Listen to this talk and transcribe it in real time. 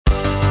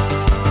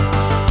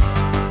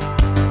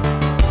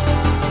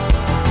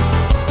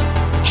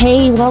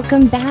Hey,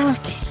 welcome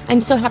back. I'm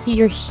so happy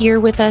you're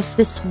here with us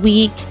this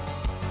week.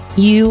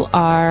 You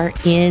are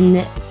in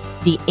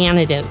the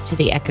antidote to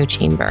the echo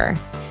chamber.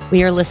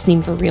 We are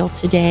listening for real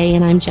today,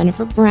 and I'm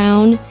Jennifer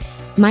Brown.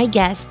 My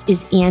guest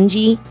is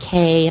Angie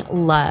K.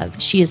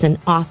 Love. She is an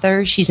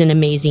author. She's an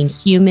amazing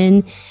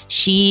human.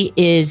 She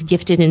is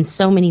gifted in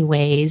so many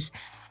ways.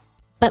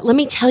 But let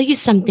me tell you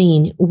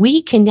something.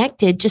 We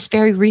connected just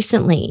very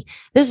recently.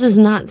 This is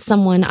not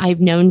someone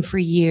I've known for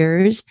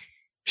years.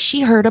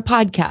 She heard a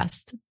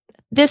podcast,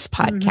 this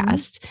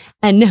podcast,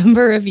 a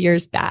number of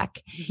years back,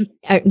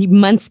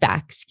 months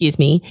back, excuse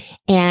me.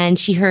 And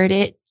she heard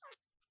it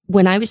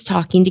when I was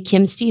talking to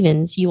Kim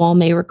Stevens. You all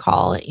may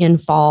recall in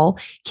fall,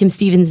 Kim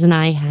Stevens and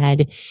I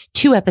had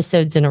 2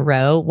 episodes in a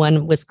row.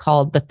 One was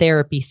called The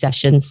Therapy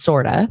Session,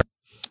 sorta.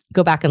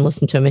 Go back and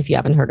listen to them if you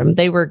haven't heard them.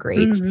 They were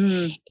great.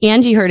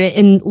 Angie heard it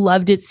and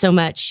loved it so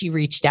much, she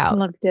reached out.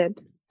 Loved it.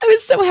 I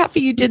was so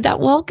happy you did that.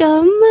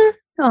 Welcome.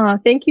 Oh,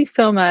 thank you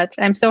so much.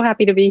 I'm so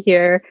happy to be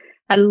here.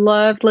 I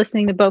loved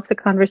listening to both the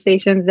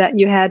conversations that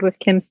you had with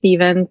Kim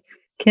Stevens.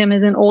 Kim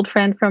is an old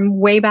friend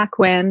from way back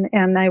when,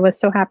 and I was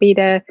so happy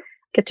to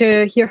get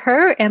to hear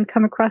her and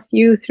come across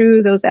you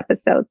through those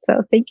episodes.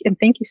 So thank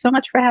you so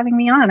much for having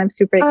me on. I'm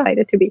super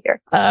excited to be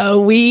here.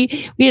 We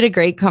had a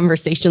great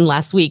conversation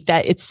last week.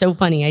 That it's so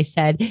funny. I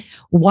said,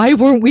 why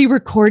weren't we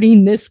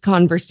recording this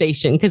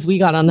conversation? Because we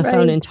got on the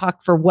phone and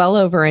talked for well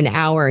over an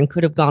hour and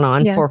could have gone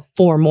on for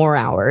 4 more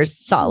hours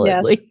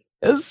solidly. Yes.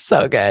 It was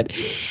so good.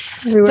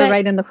 We were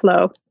right in the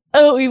flow.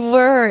 Oh, we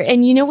were.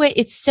 And you know what?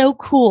 It's so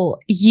cool.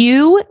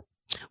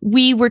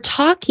 We were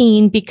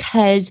talking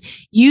because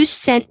you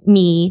sent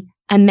me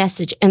a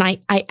message, and I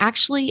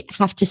actually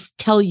have to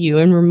tell you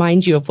and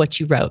remind you of what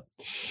you wrote,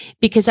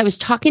 because I was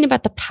talking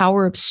about the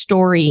power of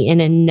story in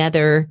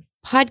another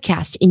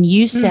podcast. And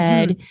you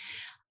said,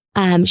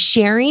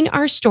 sharing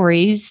our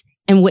stories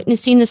and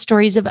witnessing the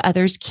stories of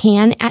others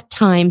can at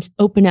times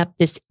open up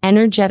this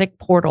energetic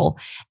portal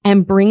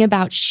and bring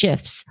about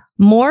shifts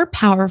more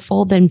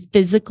powerful than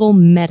physical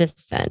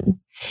medicine.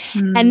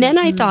 And then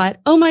I thought,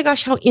 oh my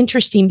gosh, how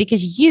interesting,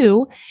 because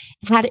you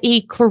had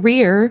a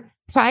career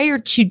prior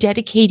to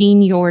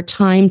dedicating your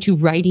time to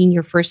writing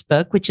your first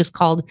book, which is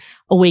called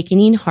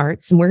Awakening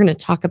Hearts. And we're going to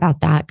talk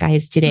about that,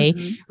 guys, today.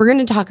 We're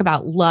going to talk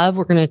about love.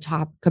 We're going to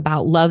talk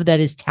about love that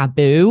is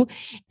taboo.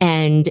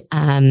 And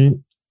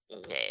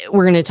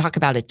we're going to talk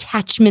about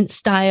attachment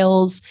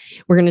styles.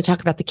 We're going to talk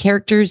about the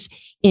characters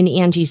in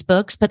Angie's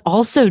books, but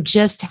also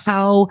just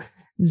how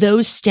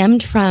those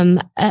stemmed from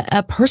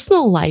a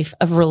personal life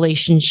of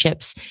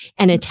relationships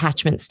and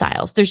attachment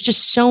styles. There's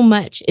just so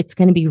much. It's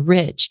going to be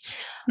rich.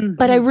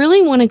 But I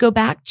really want to go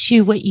back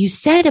to what you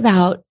said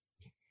about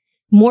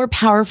more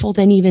powerful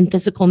than even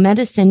physical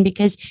medicine,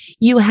 because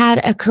you had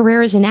a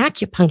career as an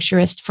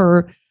acupuncturist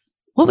for,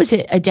 what was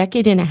it, a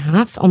decade and a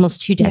half,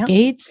 almost 2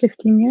 decades?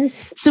 15 years.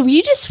 So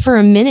you just for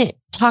a minute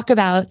talk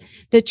about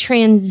the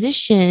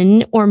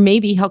transition, or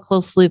maybe how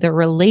closely they're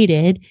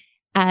related,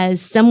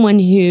 as someone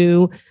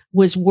who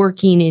was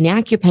working in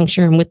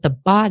acupuncture and with the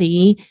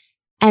body.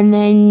 And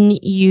then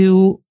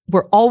you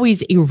were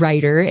always a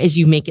writer, as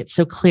you make it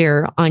so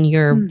clear on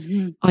your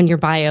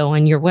bio,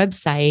 on your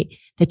website,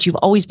 that you've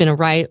always been a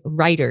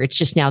writer. It's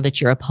just now that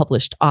you're a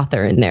published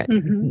author, and there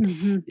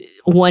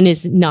one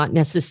is not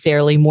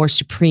necessarily more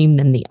supreme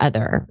than the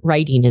other.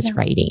 Writing is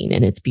writing,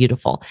 and it's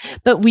beautiful.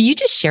 But will you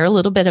just share a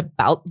little bit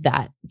about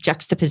that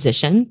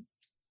juxtaposition?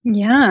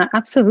 Yeah,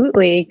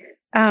 absolutely.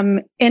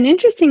 And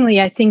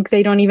interestingly, I think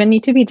they don't even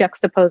need to be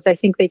juxtaposed. I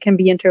think they can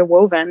be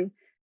interwoven.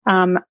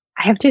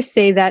 I have to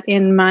say that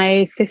in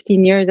my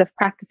 15 years of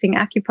practicing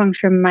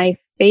acupuncture, my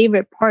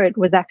favorite part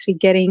was actually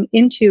getting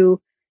into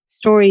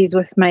stories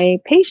with my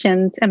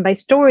patients. And by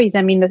stories,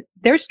 I mean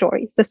their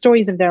stories, the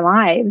stories of their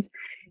lives.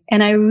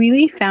 And I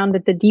really found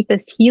that the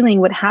deepest healing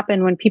would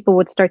happen when people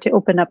would start to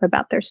open up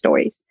about their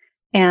stories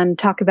and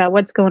talk about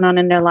what's going on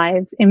in their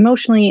lives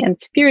emotionally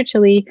and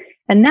spiritually.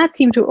 And that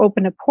seemed to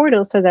open a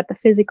portal so that the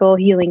physical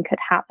healing could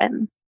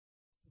happen.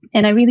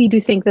 And I really do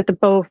think that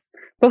both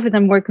of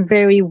them work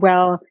very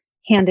well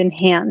hand in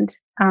hand.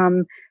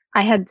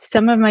 I had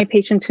some of my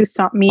patients who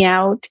sought me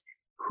out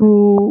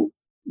who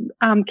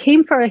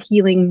came for a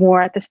healing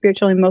more at the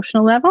spiritual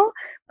emotional level,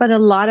 but a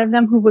lot of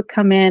them who would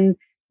come in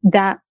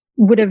that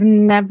would have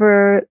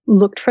never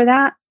looked for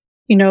that,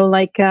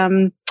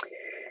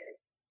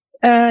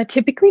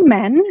 typically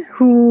men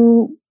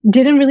who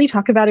didn't really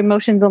talk about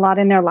emotions a lot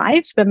in their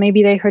lives, but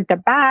maybe they hurt their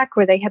back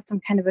or they had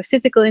some kind of a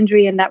physical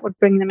injury, and that would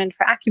bring them in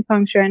for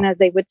acupuncture. And as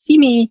they would see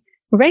me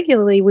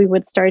regularly, we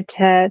would start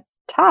to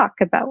talk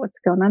about what's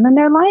going on in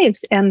their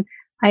lives. And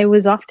I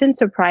was often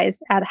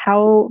surprised at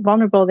how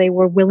vulnerable they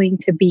were willing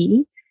to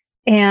be.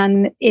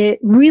 And it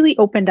really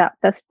opened up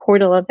this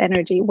portal of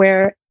energy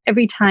where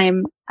every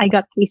time I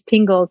got these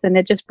tingles, and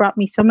it just brought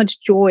me so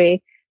much joy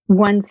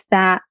once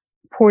that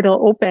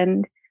portal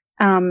opened.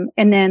 And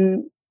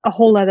then a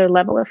whole other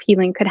level of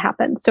healing could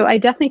happen. So I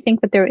definitely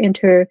think that they're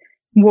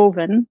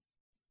interwoven.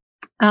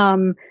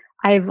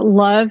 I've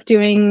loved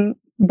doing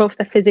both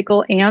the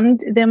physical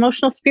and the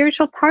emotional,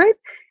 spiritual part.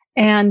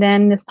 And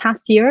then this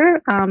past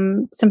year,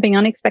 something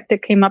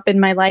unexpected came up in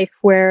my life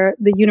where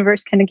the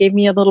universe kind of gave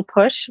me a little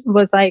push,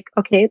 was like,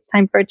 okay, it's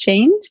time for a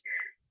change.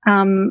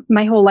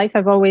 My whole life,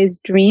 I've always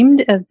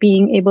dreamed of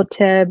being able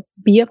to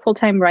be a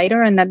full-time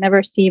writer, and that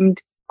never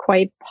seemed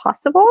quite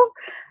possible.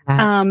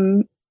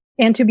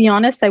 And to be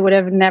honest, I would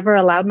have never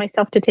allowed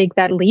myself to take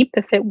that leap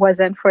if it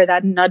wasn't for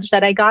that nudge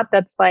that I got.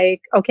 That's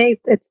like, okay,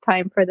 it's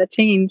time for the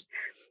change.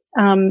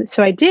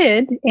 So I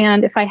did.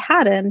 And if I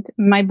hadn't,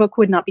 my book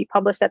would not be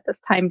published at this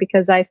time,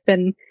 because I've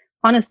been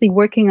honestly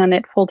working on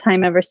it full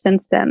time ever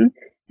since then.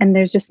 And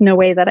there's just no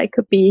way that I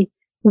could be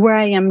where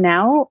I am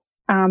now,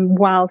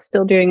 while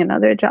still doing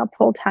another job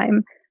full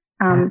time.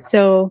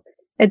 So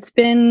it's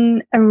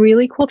been a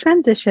really cool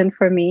transition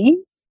for me.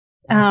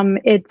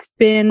 It's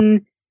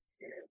been,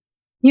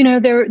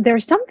 there are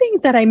some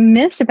things that I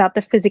miss about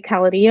the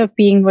physicality of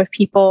being with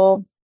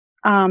people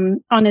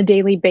on a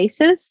daily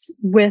basis.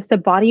 With the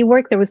body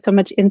work, there was so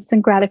much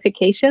instant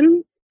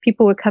gratification.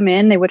 People would come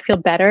in, they would feel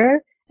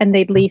better, and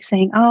they'd leave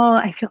saying, "Oh,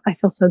 I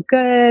feel so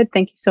good.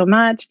 Thank you so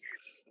much."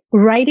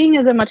 Writing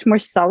is a much more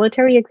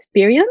solitary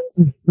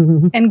experience.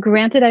 And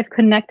granted, I've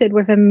connected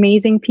with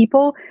amazing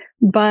people,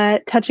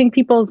 but touching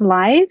people's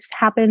lives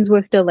happens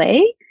with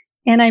delay.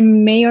 And I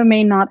may or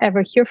may not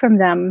ever hear from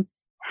them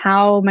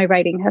how my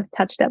writing has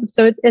touched them.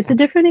 So it's a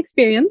different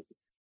experience,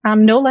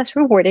 no less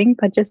rewarding,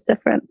 but just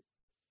different.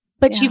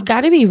 But you've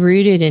got to be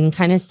rooted and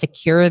kind of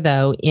secure,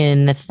 though,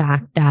 in the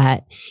fact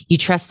that you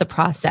trust the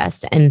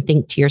process and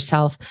think to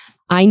yourself,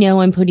 I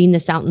know I'm putting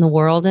this out in the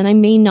world, and I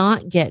may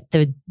not get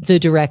the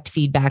direct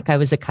feedback I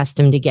was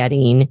accustomed to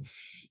getting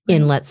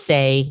in, let's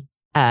say,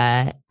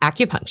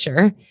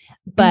 acupuncture,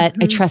 but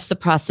I trust the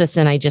process,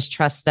 and I just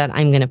trust that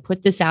I'm going to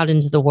put this out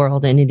into the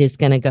world, and it is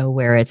going to go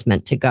where it's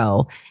meant to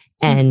go.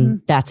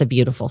 And that's a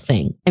beautiful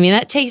thing. I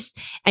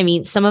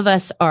mean, some of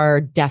us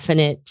are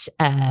definite,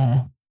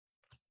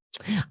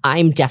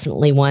 I'm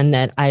definitely one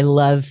that I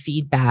love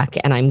feedback,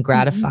 and I'm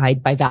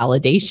gratified by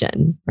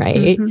validation.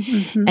 Right.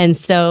 And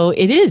so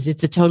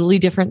it's a totally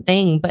different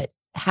thing, but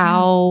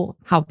how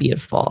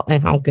beautiful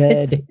and how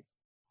good.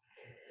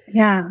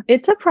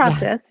 It's a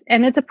process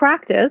and it's a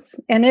practice,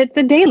 and it's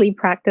a daily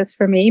practice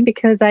for me,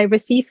 because I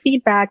receive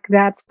feedback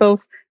that's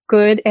both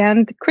good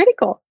and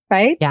critical.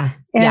 Right.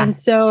 And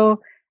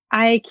so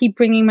I keep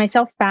bringing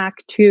myself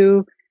back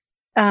to,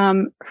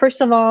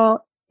 first of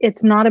all,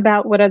 it's not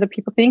about what other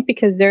people think,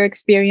 because their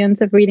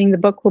experience of reading the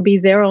book will be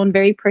their own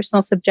very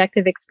personal,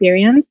 subjective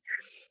experience.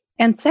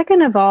 And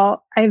second of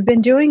all, I've been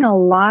doing a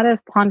lot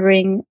of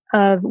pondering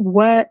of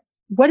what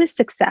is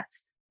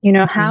success?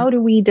 How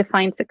do we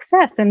define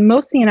success? And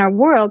mostly in our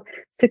world,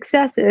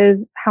 success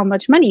is how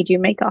much money do you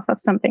make off of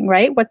something,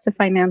 right? What's the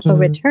financial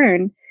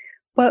return?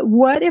 But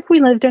what if we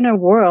lived in a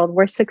world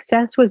where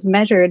success was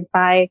measured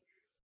by,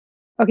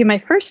 okay, my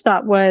first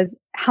thought was,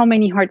 how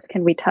many hearts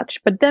can we touch?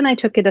 But then I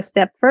took it a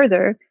step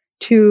further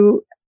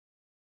to,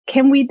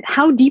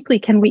 how deeply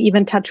can we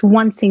even touch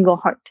one single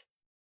heart?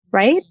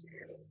 Right?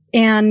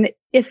 And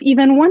if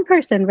even one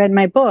person read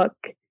my book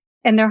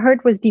and their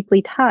heart was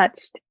deeply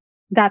touched,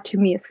 that to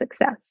me is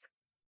success.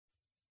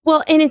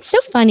 Well, and it's so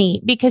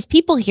funny because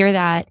people hear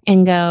that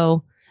and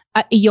go,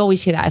 you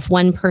always hear that if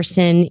one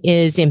person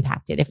is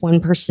impacted, if one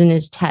person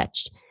is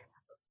touched,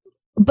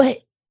 but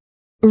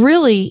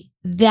really,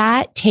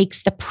 that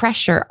takes the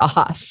pressure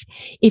off.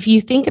 If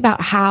you think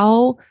about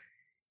how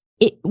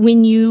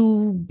when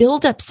you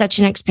build up such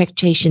an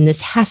expectation,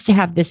 this has to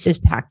have this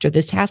impact, or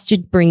this has to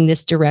bring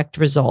this direct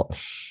result,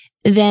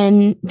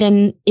 then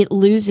it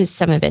loses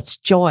some of its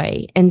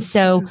joy. And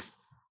so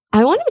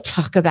I want to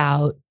talk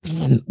about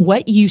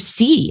what you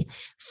see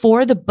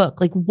for the book,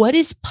 like what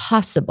is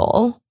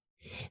possible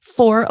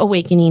for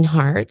Awakening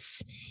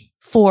Hearts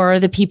for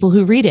the people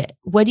who read it.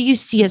 What do you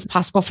see as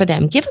possible for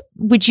them?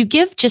 Would you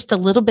give just a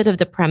little bit of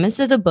the premise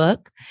of the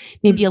book,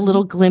 maybe a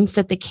little glimpse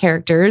at the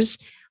characters,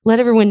 let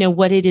everyone know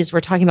what it is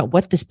we're talking about,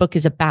 what this book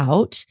is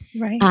about.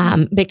 Right.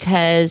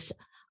 Because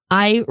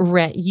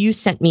you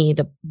sent me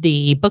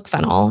the book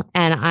funnel,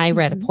 and I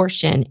read a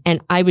portion,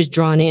 and I was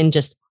drawn in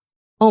just,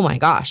 oh my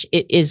gosh,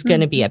 it is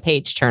going to be a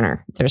page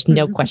turner. There's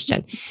no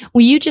question.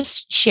 Will you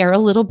just share a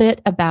little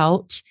bit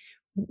about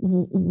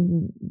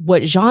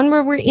what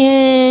genre we're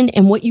in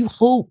and what you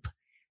hope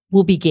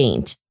will be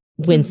gained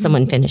when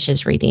someone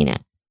finishes reading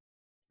it?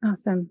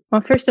 Awesome.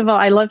 Well, first of all,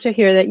 I love to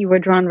hear that you were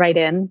drawn right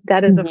in.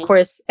 That is, of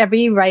course,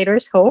 every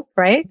writer's hope,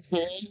 right?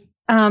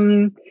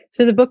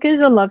 So the book is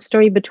a love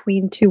story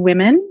between two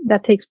women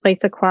that takes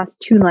place across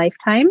two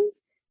lifetimes.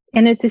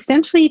 And it's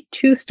essentially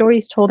two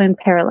stories told in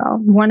parallel.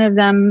 One of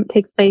them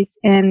takes place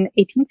in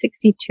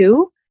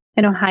 1862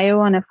 in Ohio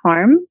on a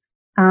farm.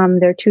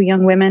 There are two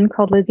young women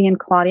called Lizzie and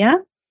Claudia.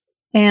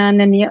 And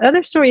then the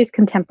other story is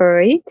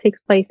contemporary, takes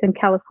place in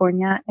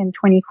California in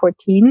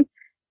 2014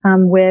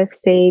 with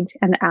Sage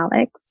and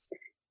Alex.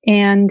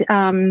 And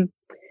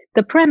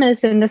the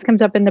premise, and this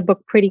comes up in the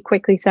book pretty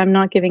quickly, so I'm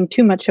not giving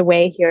too much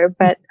away here,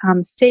 but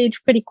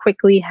Sage pretty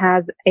quickly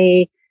has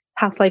a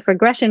past life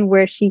regression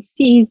where she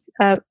sees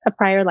a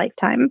prior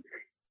lifetime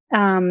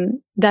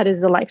that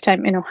is a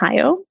lifetime in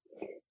Ohio.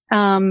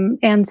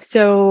 And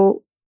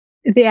so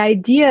the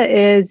idea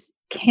is,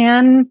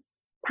 can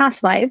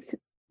past lives,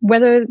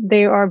 whether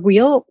they are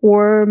real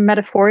or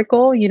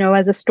metaphorical,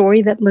 as a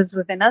story that lives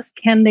within us,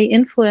 can they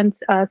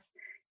influence us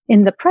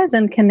in the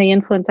present? Can they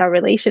influence our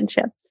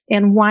relationships?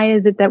 And why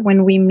is it that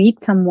when we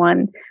meet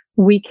someone,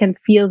 we can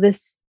feel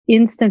this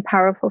instant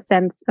powerful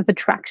sense of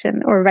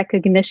attraction or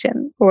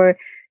recognition, or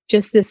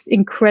just this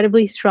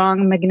incredibly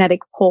strong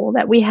magnetic pull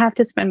that we have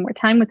to spend more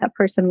time with that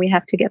person, we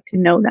have to get to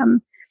know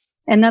them?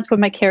 And that's what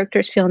my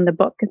characters feel in the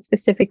book, and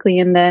specifically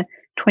in the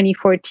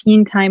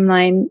 2014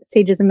 timeline.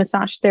 Sage is a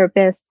massage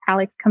therapist.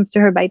 Alex comes to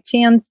her by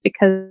chance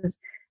because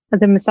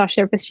the massage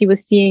therapist she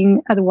was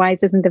seeing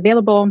otherwise isn't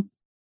available.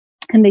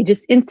 And they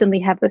just instantly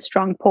have this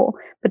strong pull,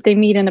 but they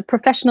meet in a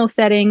professional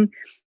setting.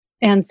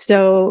 And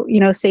so,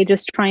 Sage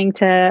is trying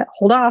to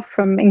hold off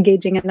from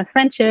engaging in a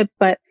friendship,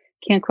 but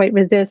can't quite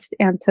resist.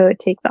 And so it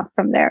takes off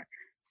from there.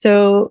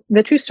 So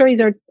the two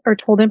stories are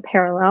told in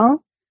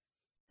parallel.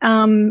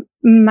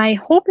 My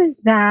hope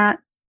is that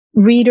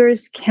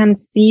readers can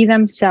see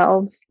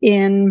themselves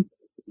in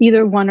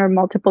either one or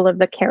multiple of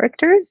the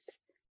characters.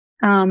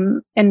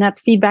 And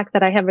that's feedback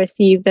that I have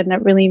received, and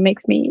that really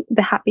makes me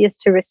the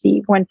happiest to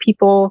receive, when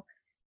people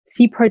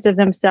see parts of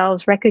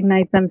themselves,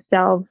 recognize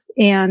themselves.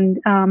 And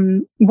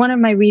one of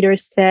my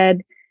readers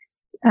said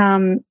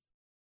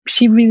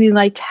she really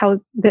liked how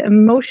the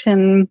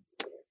emotion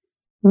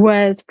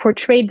was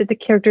portrayed that the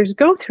characters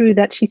go through,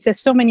 that she says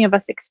so many of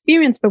us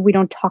experience, but we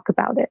don't talk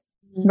about it.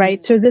 Mm-hmm.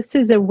 Right. So this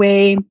is a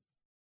way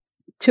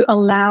to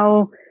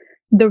allow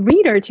the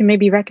reader to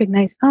maybe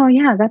recognize, oh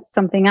yeah, that's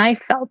something I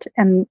felt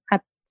and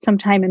at some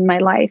time in my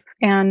life.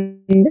 And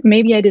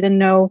maybe I didn't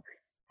know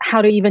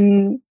how to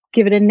even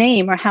give it a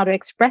name or how to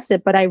express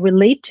it, but I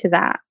relate to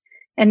that.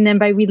 And then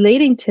by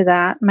relating to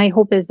that, my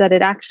hope is that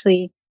it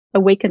actually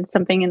awakens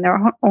something in their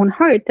own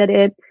heart, that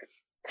it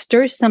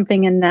stirs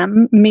something in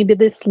them. Maybe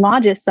this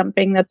lodges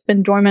something that's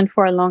been dormant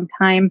for a long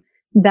time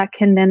that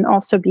can then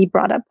also be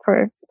brought up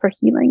for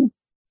healing.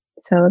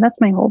 So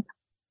that's my hope.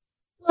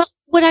 Well,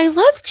 what I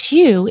love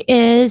too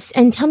is,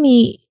 and tell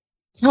me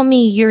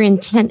your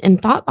intent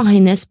and thought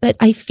behind this, but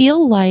I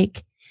feel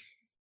like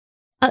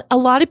a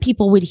lot of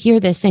people would hear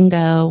this and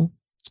go,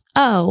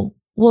 oh,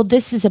 well,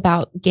 this is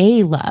about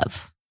gay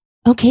love.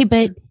 Okay,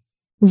 but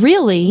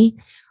really,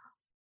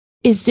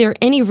 is there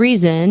any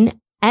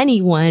reason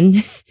anyone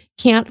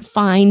can't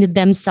find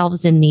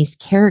themselves in these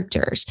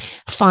characters,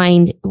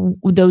 find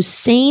those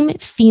same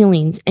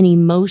feelings and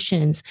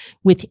emotions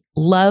with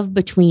love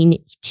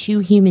between two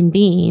human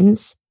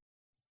beings?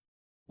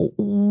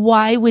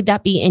 Why would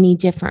that be any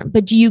different?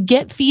 But do you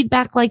get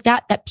feedback like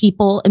that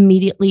people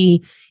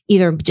immediately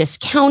either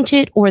discount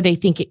it or they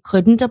think it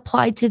couldn't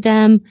apply to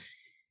them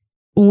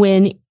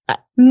when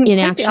in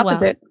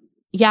actuality?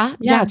 Yeah.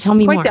 Tell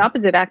me quite more. The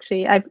opposite,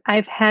 actually.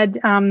 I've had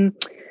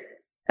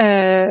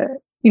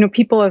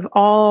people of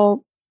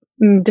all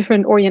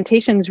different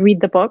orientations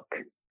read the book.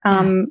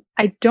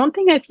 I don't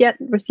think I've yet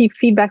received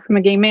feedback from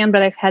a gay man,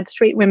 but I've had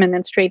straight women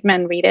and straight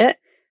men read it.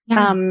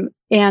 Yeah.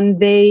 And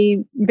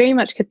they very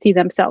much could see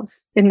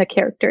themselves in the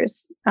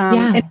characters.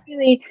 And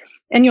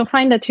you'll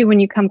find that too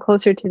when you come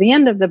closer to the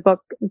end of the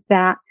book,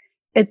 that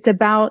it's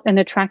about an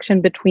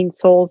attraction between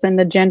souls, and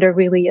the gender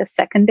really is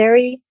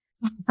secondary.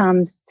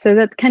 Yes. So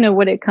that's kind of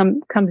what it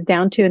comes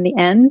down to in the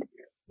end.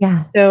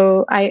 Yeah.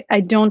 So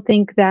I don't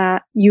think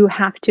that you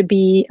have to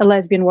be a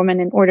lesbian woman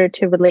in order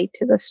to relate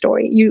to the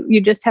story.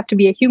 You just have to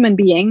be a human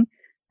being.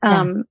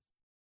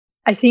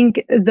 I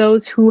think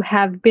those who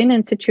have been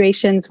in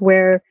situations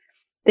where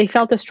they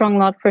felt a strong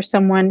love for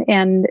someone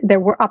and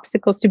there were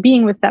obstacles to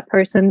being with that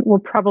person will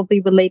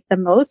probably relate the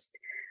most.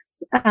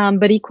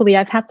 But equally,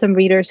 I've had some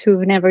readers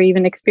who've never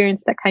even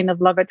experienced that kind of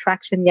love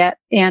attraction yet,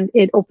 and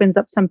it opens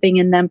up something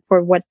in them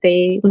for what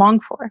they long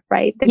for,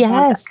 right? They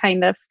want that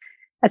kind of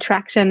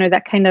attraction or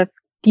that kind of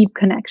deep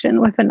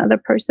connection with another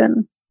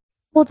person.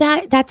 Well,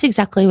 that's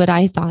exactly what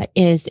I thought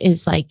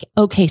is like,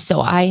 okay, so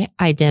I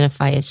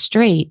identify as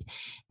straight.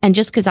 And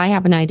just because I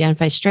happen to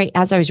identify straight,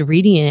 as I was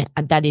reading it,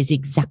 that is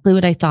exactly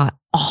what I thought.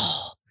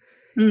 Oh,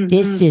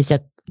 this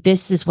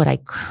is what I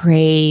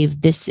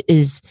crave. This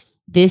is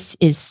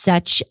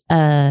such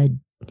a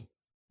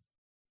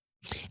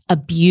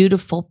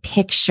beautiful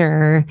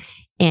picture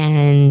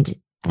and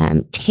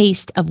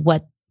taste of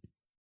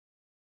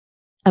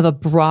a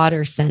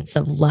broader sense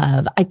of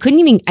love. I couldn't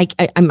even,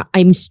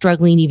 I'm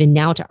struggling even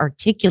now to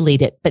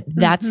articulate it, but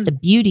that's the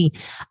beauty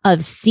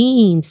of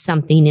seeing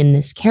something in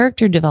this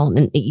character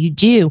development that you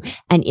do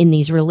and in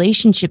these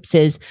relationships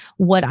is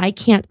what I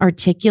can't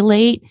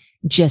articulate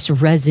just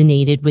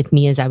resonated with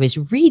me as I was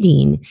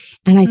reading.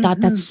 And I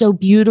thought that's so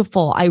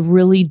beautiful. I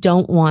really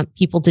don't want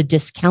people to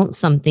discount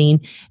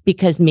something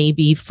because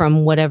maybe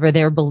from whatever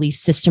their belief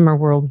system or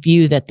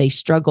worldview that they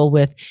struggle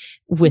with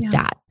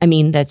that. I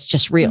mean, that's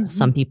just real.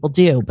 Some people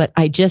do, but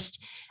I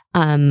just,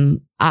 I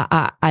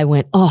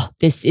went, oh,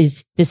 this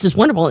is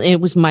wonderful. And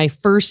it was my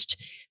first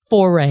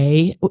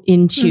foray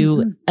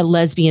into a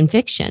lesbian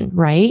fiction,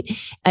 right?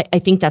 I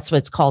think that's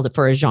what's called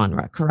for a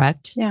genre,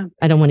 correct? Yeah.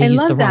 I don't want to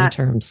use the wrong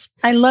terms.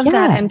 I love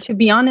that. And to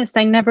be honest,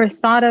 I never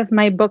thought of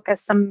my book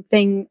as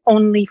something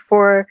only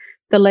for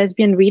the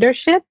lesbian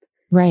readership,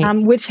 right?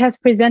 Which has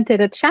presented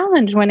a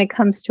challenge when it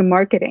comes to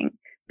marketing,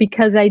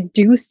 because I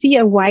do see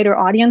a wider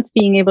audience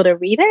being able to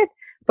read it.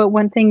 But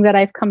one thing that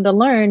I've come to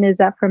learn is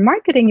that for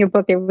marketing your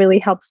book, it really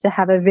helps to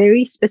have a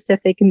very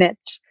specific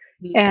niche.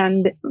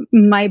 And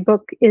my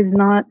book is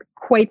not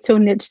quite so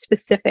niche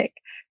specific.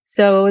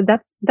 So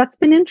that's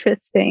been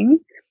interesting.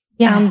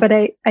 Yeah. But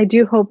I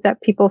do hope that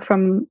people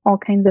from all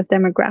kinds of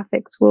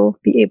demographics will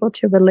be able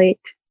to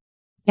relate.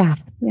 Yeah.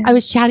 I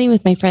was chatting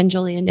with my friend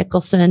Julia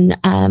Nicholson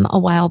a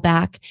while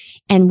back,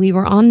 and we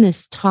were on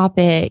this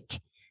topic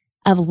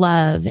of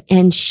love.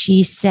 And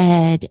she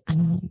said,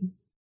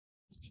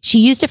 she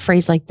used a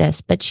phrase like this,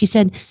 but she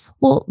said,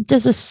 well,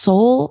 does a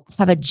soul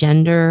have a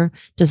gender?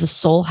 Does a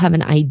soul have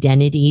an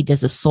identity?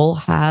 Does a soul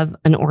have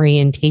an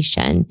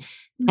orientation?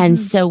 Mm-hmm. And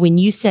so when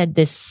you said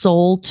this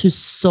soul to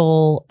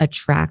soul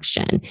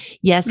attraction,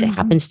 yes, it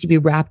happens to be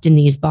wrapped in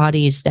these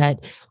bodies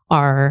that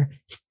are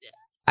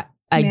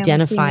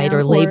identified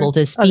or labeled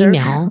as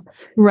female,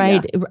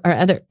 right? Yeah. Or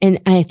other.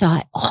 And I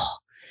thought,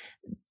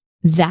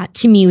 that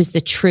to me was the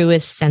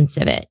truest sense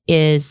of it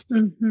is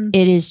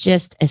it is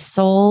just a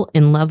soul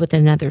in love with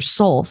another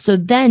soul. So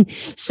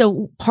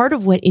part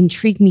of what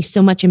intrigued me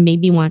so much and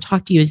made me want to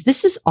talk to you is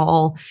this is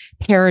all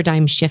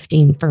paradigm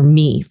shifting for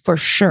me, for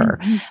sure.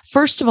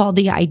 First of all,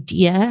 the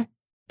idea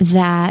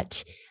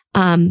that,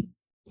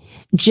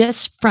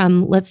 just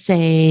from, let's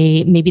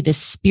say, maybe the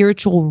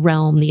spiritual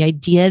realm, the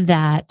idea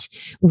that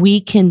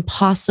we can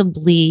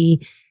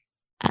possibly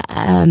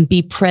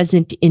be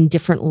present in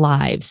different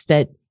lives,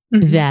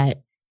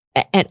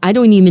 and I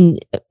don't even,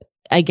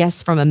 I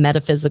guess from a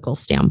metaphysical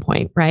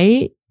standpoint,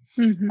 right?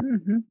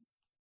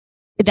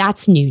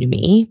 That's new to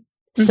me.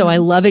 So I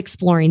love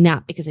exploring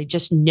that because I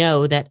just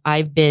know that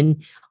I've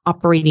been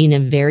operating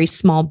in a very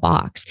small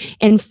box.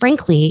 And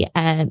frankly,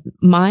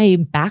 my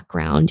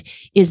background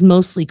is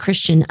mostly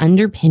Christian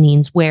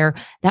underpinnings where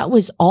that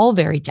was all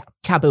very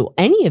taboo.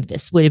 Any of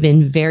this would have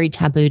been very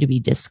taboo to be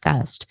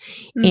discussed.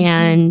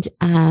 And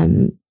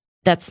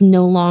that's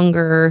no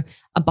longer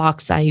a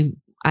box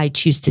I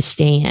choose to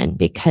stay in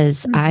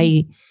because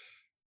I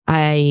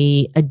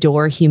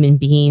adore human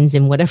beings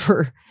in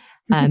whatever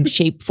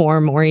shape,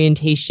 form,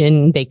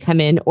 orientation they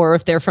come in, or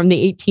if they're from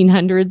the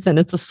 1800s and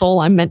it's a soul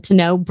I'm meant to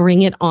know,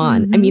 bring it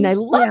on. I mean, I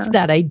love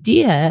that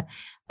idea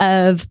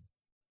of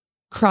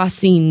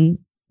crossing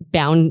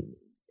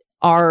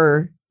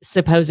our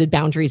supposed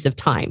boundaries of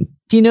time.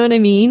 Do you know what I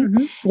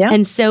mean? Yeah.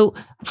 And so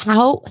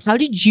how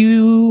did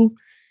you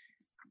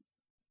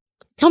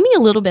tell me a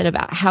little bit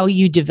about how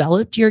you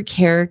developed your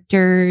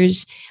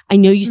characters? I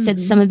know you said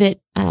some of it,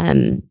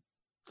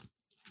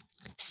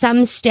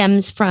 some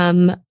stems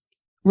from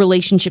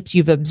relationships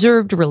you've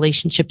observed,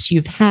 relationships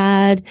you've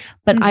had,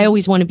 but I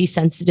always want to be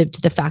sensitive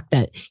to the fact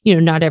that,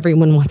 not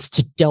everyone wants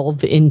to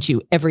delve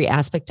into every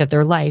aspect of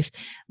their life,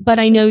 but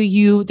I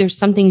know there's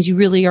some things you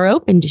really are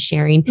open to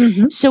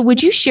sharing. So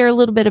would you share a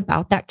little bit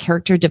about that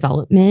character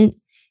development?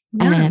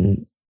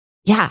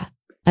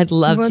 I'd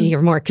love to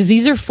hear more because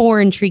these are 4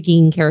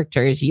 intriguing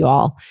characters, you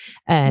all.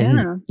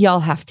 Y'all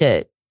have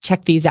to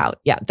check these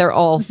out. Yeah, they're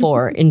all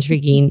 4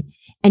 intriguing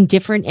and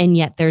different. And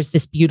yet there's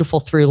this beautiful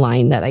through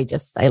line that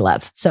I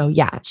love. So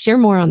share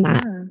more on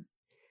that.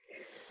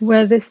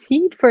 Well, the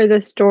seed for the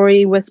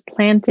story was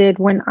planted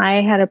when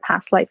I had a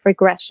past life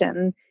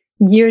regression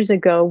years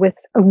ago with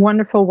a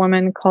wonderful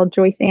woman called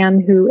Joyce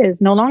Ann, who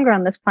is no longer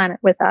on this planet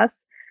with us.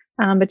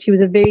 But she was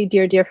a very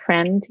dear, dear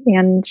friend.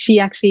 And she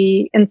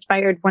actually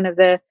inspired one of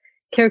the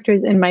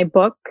characters in my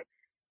book.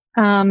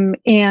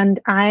 And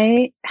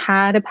I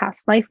had a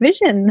past life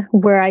vision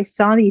where I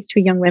saw these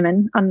 2 young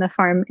women on the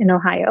farm in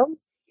Ohio.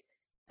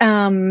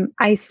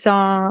 I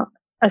saw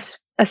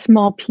a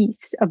small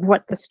piece of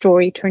what the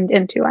story turned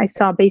into. I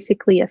saw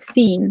basically a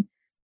scene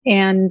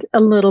and a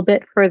little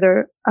bit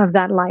further of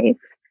that life.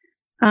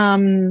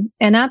 And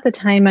at the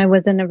time I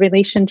was in a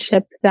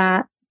relationship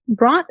that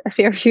brought a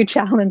fair few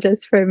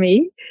challenges for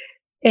me.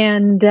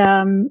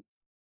 And,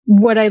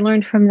 what I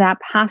learned from that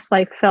past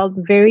life felt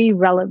very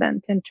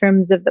relevant in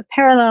terms of the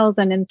parallels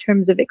and in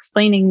terms of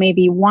explaining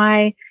maybe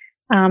why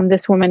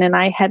this woman and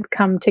I had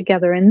come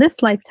together in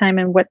this lifetime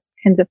and what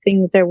kinds of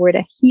things there were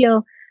to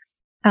heal.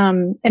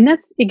 And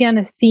that's, again,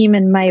 a theme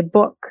in my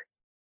book.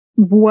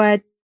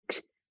 What,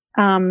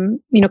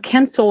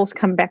 can souls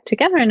come back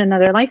together in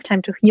another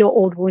lifetime to heal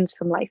old wounds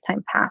from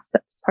lifetime past?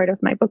 That's part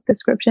of my book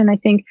description, I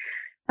think.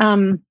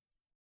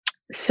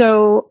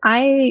 So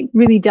I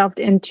really delved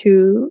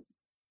into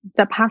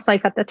the past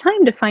life at the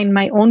time to find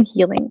my own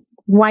healing.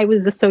 Why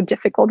was this so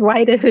difficult?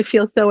 Why did it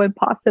feel so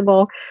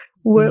impossible?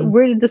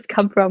 Where did this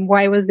come from?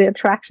 Why was the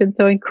attraction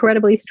so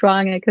incredibly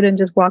strong? I couldn't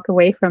just walk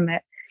away from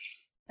it.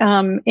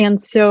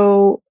 And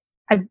so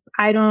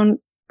I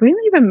don't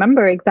really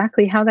remember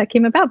exactly how that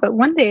came about. But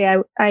one day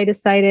I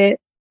decided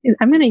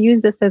I'm going to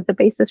use this as the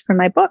basis for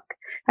my book.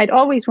 I'd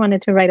always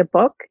wanted to write a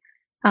book.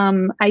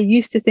 I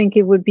used to think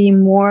it would be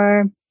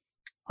more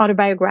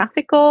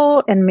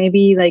autobiographical and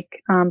maybe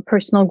like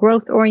personal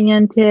growth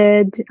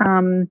oriented,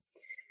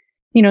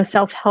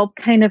 self-help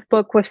kind of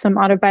book with some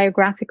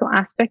autobiographical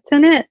aspects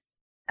in it.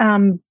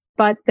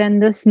 But then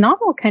this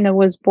novel kind of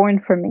was born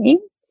for me.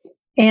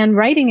 And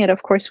writing it,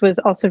 of course, was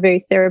also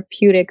very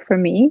therapeutic for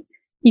me,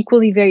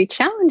 equally very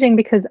challenging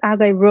because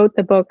as I wrote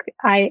the book,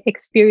 I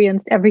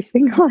experienced every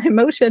single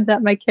emotion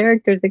that my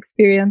characters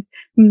experienced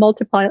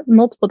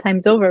multiple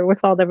times over with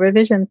all the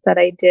revisions that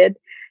I did.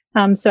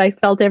 So I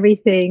felt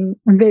everything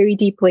very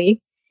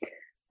deeply.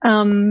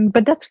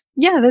 But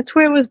that's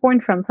where it was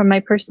born from my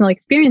personal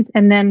experience.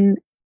 And then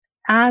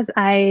as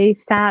I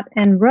sat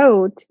and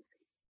wrote,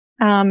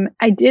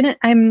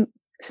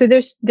 so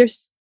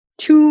there's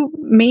two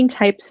main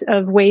types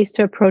of ways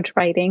to approach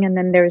writing. And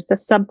then there's the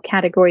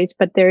subcategories,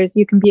 but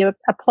you can be a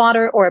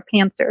plotter or a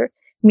pantser,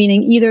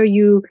 meaning either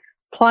you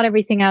plot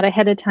everything out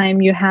ahead of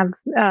time, you have,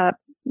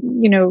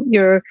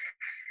 your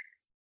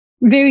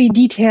very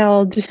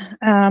detailed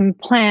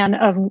plan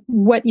of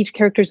what each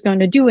character is going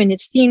to do in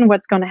each scene,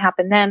 what's going to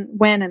happen then,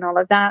 when, and all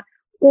of that.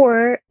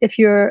 Or if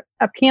you're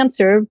a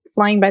pantser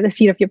flying by the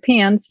seat of your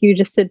pants, you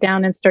just sit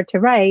down and start to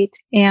write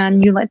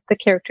and you let the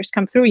characters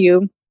come through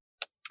you.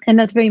 And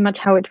that's very much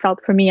how it felt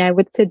for me. I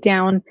would sit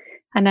down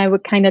and I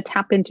would kind of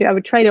I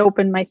would try to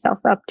open myself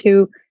up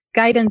to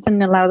guidance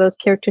and allow those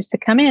characters to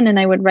come in, and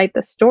I would write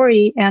the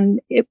story. And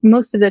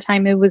most of the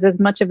time it was as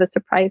much of a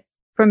surprise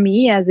for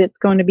me as it's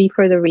going to be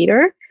for the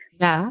reader.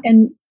 Yeah.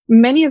 And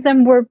many of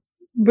them were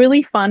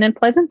really fun and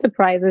pleasant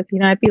surprises.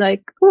 I'd be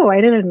like, oh, I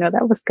didn't know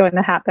that was going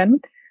to happen.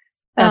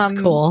 That's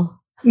cool.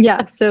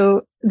 Yeah.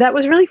 So that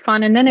was really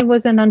fun. And then it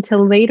wasn't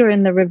until later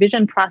in the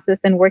revision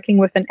process and working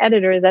with an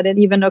editor that it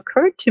even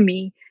occurred to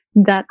me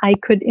that I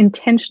could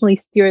intentionally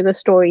steer the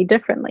story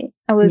differently.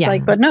 I was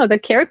like, but no, the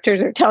characters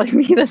are telling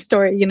me the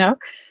story,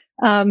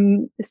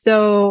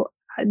 So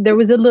there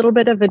was a little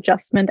bit of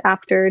adjustment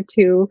after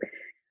to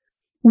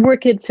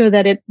work it so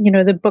that it,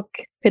 the book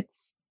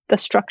fits the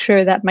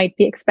structure that might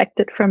be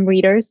expected from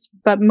readers,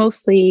 but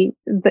mostly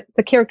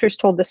the characters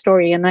told the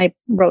story and I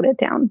wrote it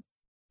down.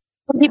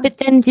 Okay, but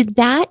then did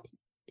that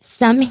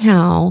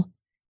somehow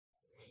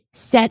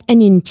set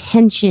an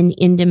intention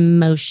into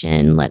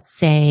motion, let's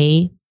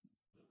say,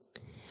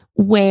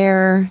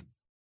 where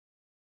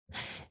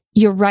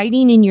your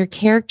writing and your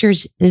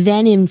characters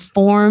then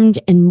informed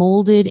and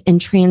molded and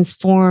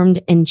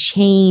transformed and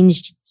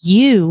changed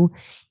you,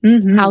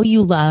 how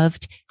you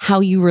loved, how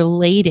you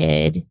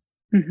related?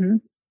 Mm-hmm.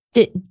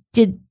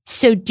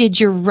 Did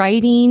your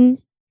writing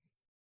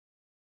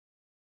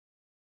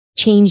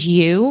change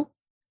you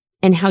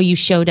and how you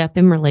showed up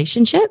in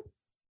relationship?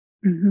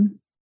 Mm-hmm.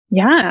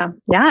 Yeah,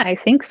 I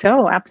think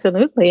so.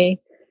 Absolutely.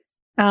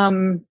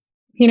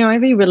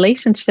 Every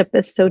relationship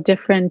is so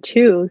different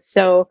too.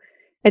 So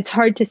it's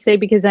hard to say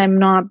because I'm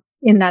not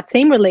in that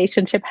same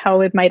relationship,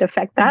 how it might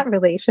affect that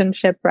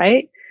relationship.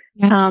 Right.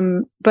 Yeah.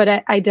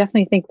 But I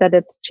definitely think that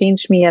it's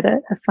changed me at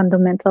a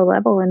fundamental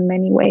level in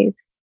many ways.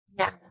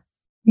 Yeah.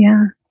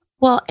 Yeah.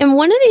 Well, and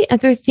one of the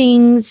other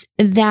things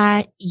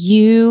that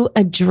you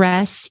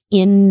address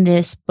in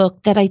this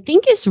book that I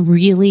think is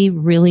really,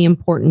 really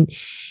important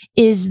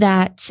is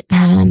that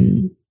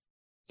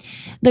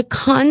the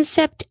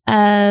concept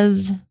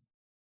of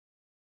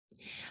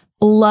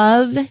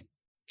love,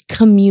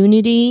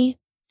 community,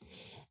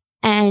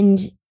 and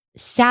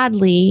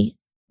sadly,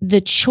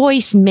 the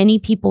choice many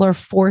people are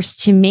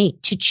forced to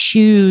make to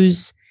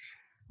choose,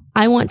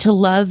 I want to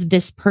love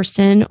this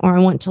person or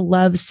I want to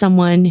love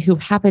someone who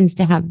happens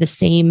to have the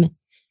same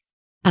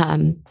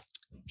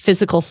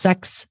physical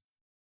sex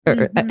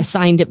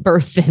assigned at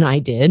birth than I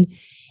did.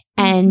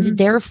 And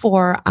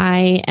therefore,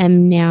 I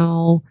am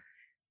now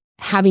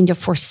having to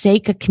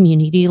forsake a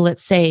community,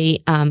 let's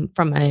say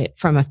from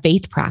a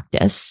faith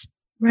practice.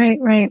 Right.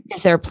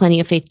 Because there are plenty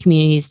of faith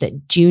communities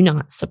that do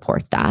not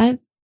support that.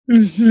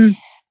 Mm-hmm.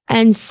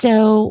 And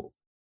so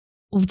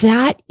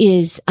that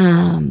is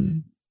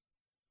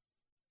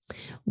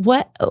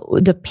what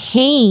the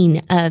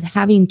pain of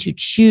having to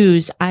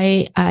choose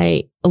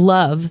I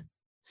love,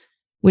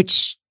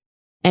 which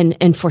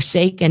and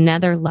forsake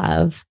another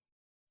love.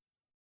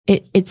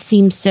 It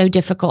seems so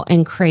difficult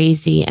and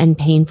crazy and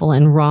painful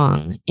and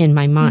wrong in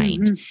my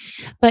mind.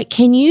 Mm-hmm. But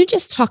can you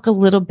just talk a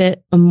little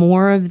bit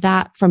more of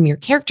that from your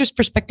character's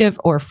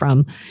perspective or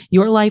from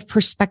your life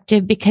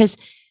perspective? Because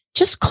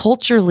just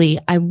culturally,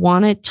 I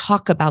want to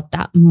talk about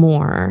that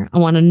more. I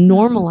want to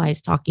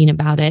normalize talking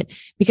about it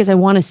because I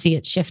want to see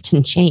it shift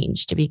and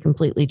change, to be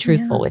completely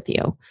truthful with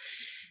you.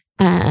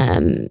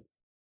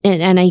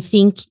 And I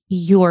think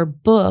your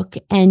book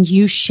and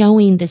you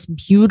showing this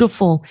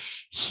beautiful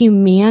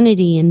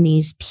humanity in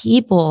these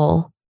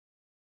people,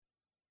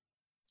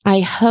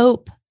 I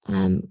hope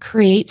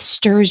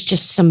stirs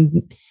just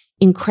some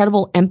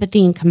incredible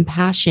empathy and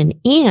compassion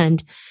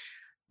and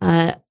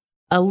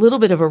a little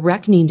bit of a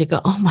reckoning to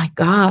go, oh my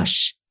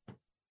gosh,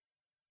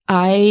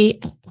 I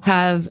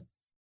have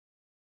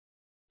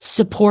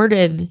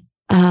supported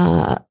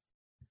that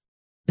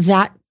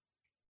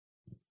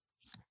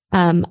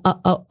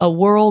a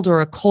world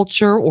or a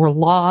culture or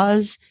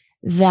laws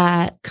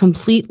that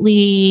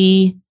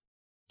completely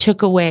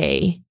took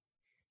away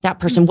that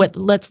person. What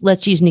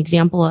let's use an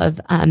example of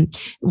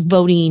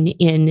voting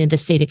in the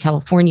state of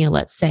California,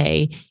 let's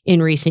say,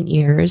 in recent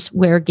years,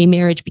 where gay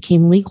marriage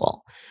became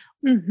legal.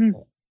 Mm-hmm.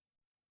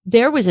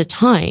 There was a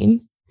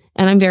time,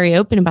 and I'm very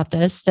open about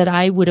this, that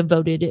I would have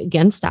voted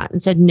against that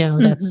and said,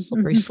 no, that's a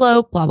slippery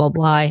slope, blah, blah,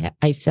 blah.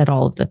 I said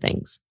all of the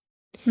things.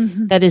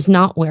 That is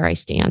not where I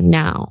stand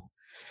now.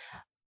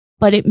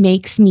 But it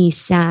makes me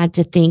sad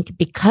to think,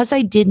 because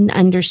I didn't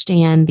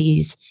understand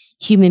these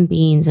human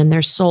beings and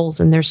their souls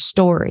and their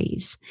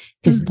stories,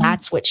 because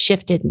that's what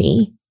shifted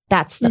me.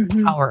 That's the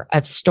power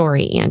of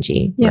story,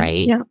 Angie,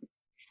 right? Yeah.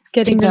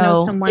 Getting to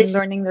know someone,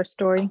 learning their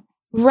story.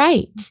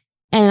 Right.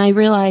 And I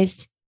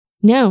realized,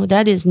 no,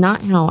 that is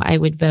not how I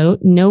would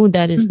vote. No,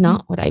 that is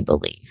not what I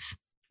believe.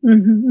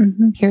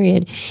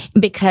 Period.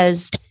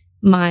 Because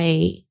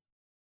my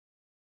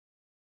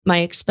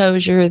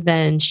exposure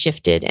then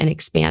shifted and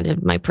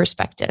expanded my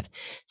perspective.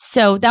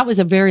 So that was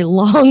a very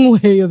long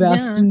way of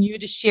asking you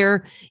to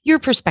share your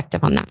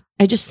perspective on that.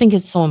 I just think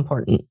it's so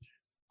important.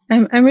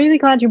 I'm really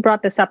glad you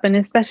brought this up, and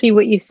especially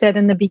what you said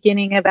in the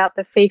beginning about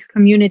the faith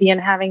community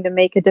and having to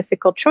make a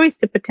difficult choice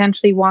to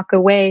potentially walk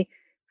away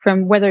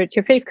from, whether it's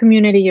your faith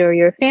community or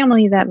your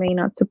family that may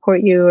not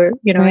support you, or,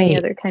 you know, any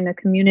other kind of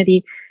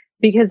community,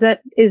 because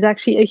that is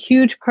actually a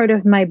huge part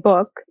of my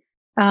book.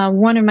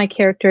 One of my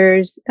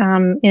characters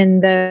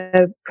in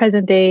the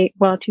present day,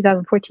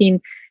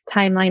 2014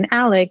 timeline,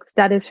 Alex,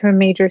 that is her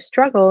major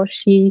struggle.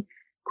 She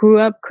grew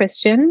up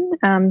Christian.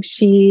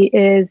 She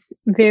is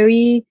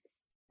very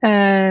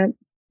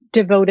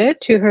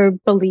devoted to her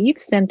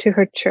beliefs and to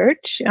her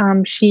church.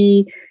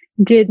 She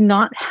did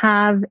not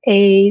have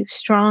a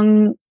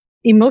strong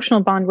emotional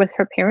bond with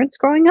her parents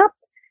growing up,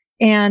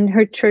 and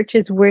her church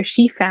is where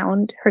she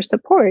found her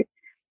support.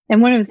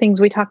 And one of the things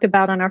we talked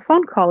about on our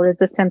phone call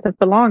is a sense of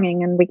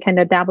belonging. And we kind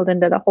of dabbled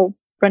into the whole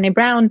Brené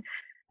Brown,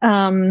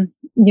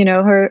 you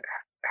know,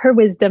 her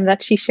wisdom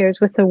that she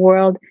shares with the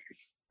world.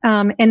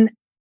 And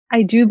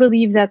I do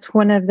believe that's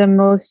one of the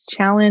most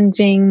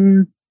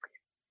challenging,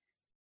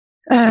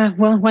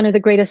 one of the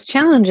greatest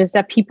challenges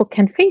that people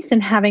can face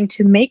in having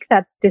to make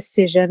that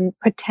decision,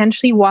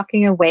 potentially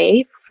walking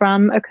away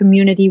from a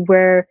community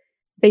where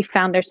they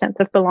found their sense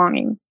of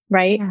belonging,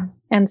 right? Yeah.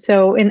 And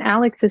so in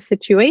Alex's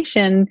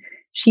situation,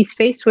 she's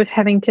faced with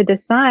having to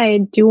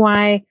decide, do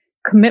I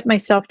commit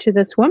myself to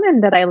this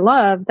woman that I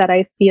love, that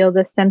I feel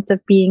the sense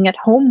of being at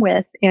home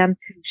with, and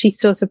she's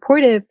so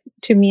supportive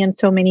to me in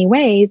so many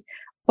ways,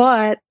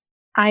 but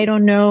I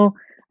don't know,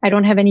 I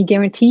don't have any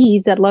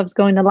guarantees that love's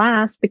going to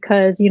last,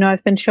 because, you know,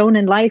 I've been shown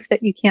in life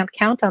that you can't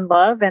count on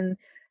love, and,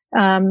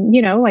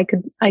 you know, I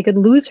could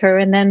lose her,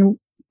 and then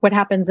what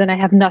happens? And I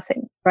have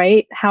nothing,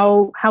 right?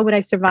 How would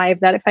I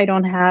survive that if I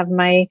don't have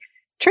my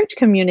church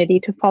community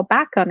to fall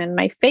back on, and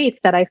my faith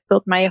that I've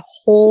built my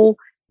whole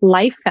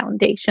life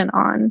foundation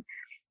on?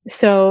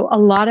 So a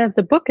lot of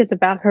the book is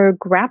about her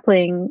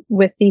grappling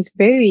with these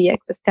very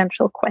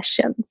existential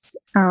questions,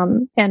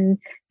 and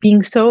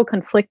being so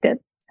conflicted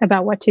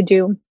about what to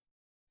do.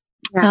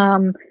 Yeah.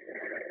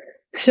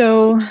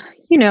 So,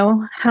 you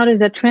know, how does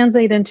that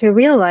translate into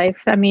real life?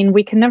 I mean,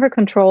 we can never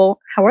control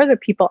how other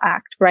people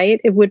act, right?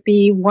 It would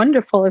be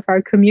wonderful if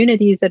our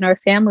communities and our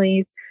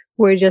families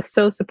were just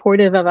so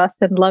supportive of us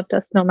and loved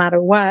us no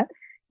matter what.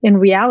 In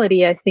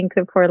reality, I think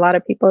that for a lot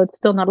of people, it's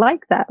still not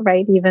like that,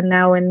 right? Even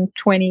now in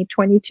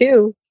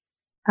 2022,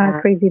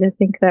 crazy to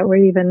think that we're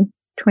even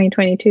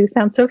 2022.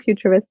 Sounds so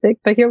futuristic,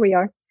 but here we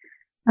are.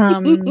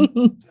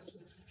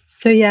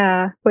 So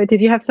yeah, but did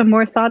you have some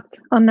more thoughts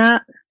on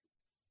that?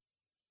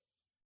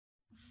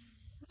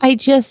 I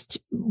just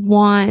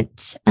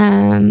want,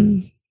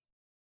 I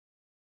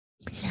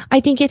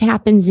think it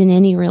happens in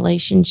any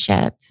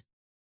relationship.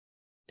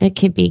 It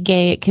could be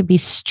gay, it could be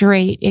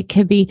straight, it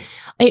could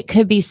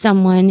be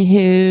someone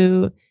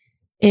who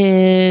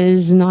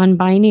is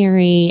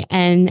non-binary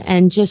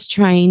and just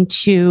trying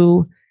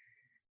to,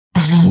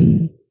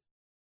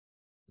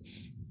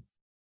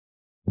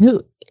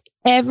 who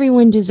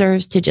everyone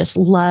deserves to just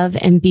love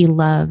and be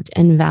loved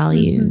and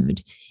valued.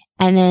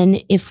 Mm-hmm. And then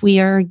if we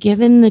are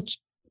given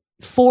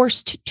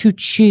forced to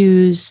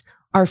choose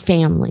our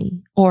family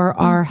or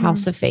our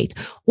house of faith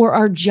or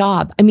our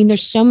job, I mean,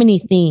 there's so many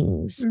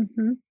things.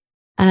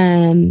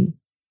 The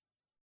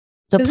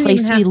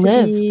place we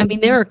live. I mean,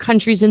 there are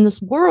countries in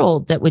this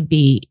world that would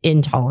be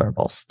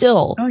intolerable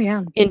still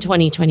in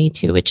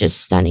 2022, which is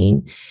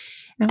stunning.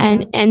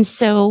 And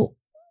so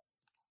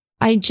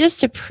I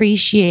just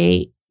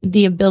appreciate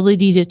the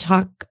ability to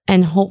talk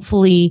and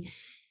hopefully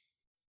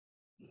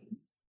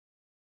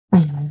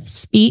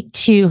speak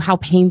to how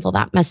painful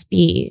that must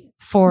be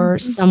for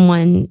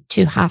someone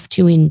to have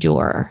to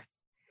endure.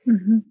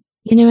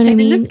 You know what I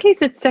mean? In this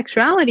case, it's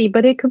sexuality,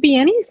 but it could be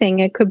anything.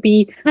 It could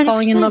be 100%.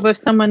 Falling in love with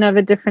someone of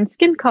a different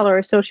skin color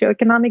or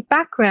socioeconomic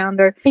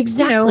background, or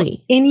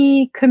exactly, you know,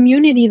 any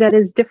community that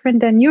is different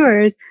than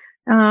yours.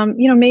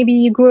 maybe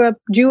you grew up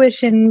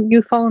Jewish and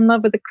you fall in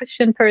love with a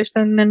Christian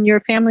person and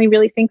your family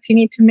really thinks you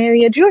need to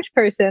marry a Jewish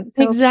person.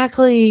 So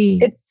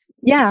exactly.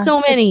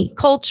 So many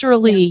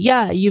culturally.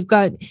 You've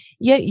got,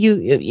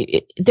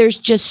 there's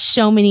just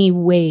so many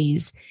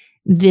ways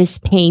this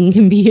pain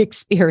can be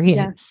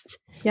experienced.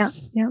 Yeah.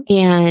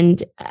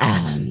 And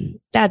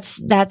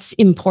that's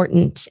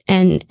important.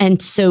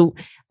 And so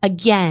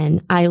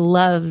again, I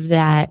love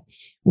that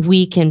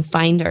we can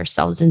find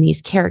ourselves in these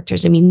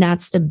characters. I mean,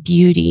 that's the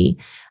beauty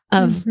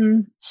of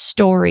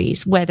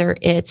stories, whether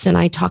it's, and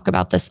I talk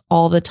about this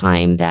all the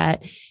time,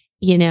 that,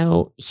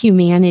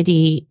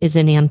 humanity is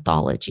an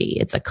anthology.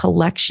 It's a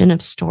collection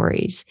of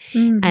stories.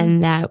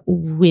 And that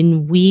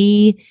when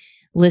we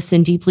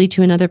listen deeply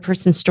to another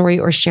person's story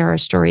or share our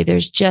story,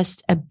 there's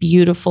just a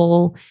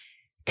beautiful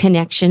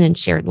connection and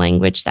shared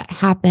language that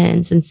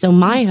happens. And so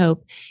my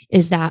hope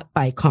is that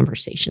by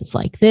conversations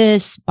like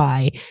this,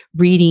 by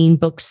reading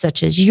books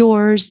such as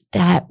yours,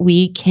 that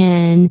we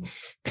can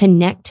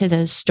connect to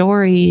those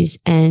stories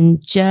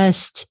and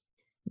just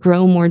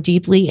grow more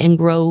deeply and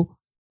grow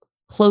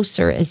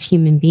closer as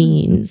human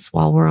beings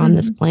while we're on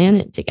this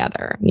planet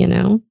together,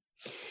 Absolutely.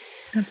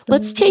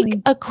 Let's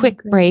take a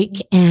quick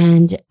break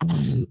and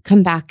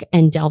come back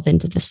and delve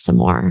into this some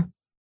more.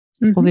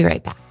 We'll be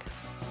right back.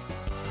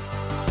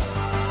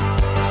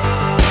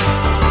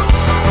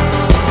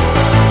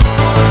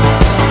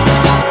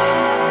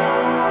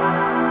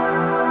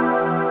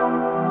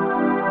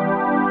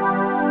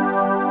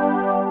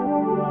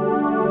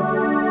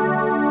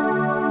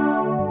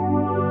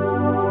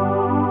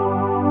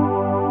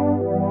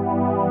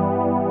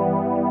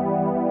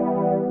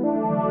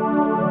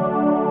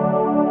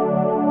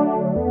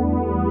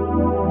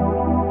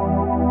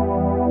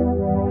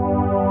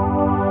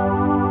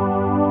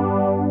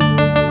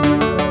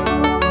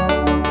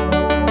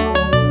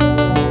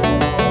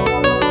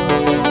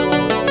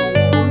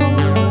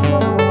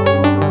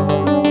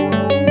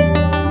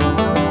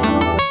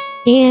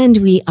 And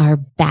we are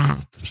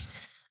back.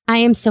 I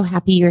am so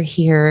happy you're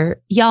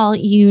here.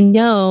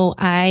 Y'all,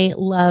 I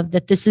love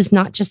that this is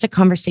not just a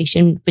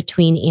conversation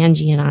between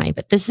Angie and I,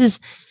 but this is,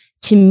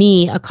 to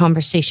me, a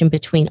conversation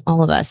between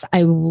all of us.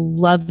 I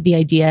love the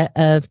idea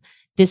of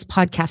this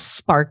podcast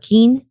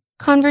sparking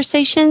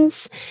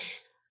conversations,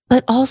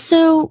 but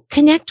also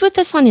connect with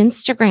us on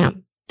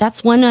Instagram.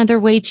 That's one other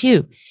way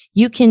too.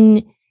 You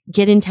can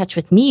get in touch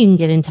with me. You can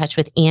get in touch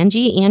with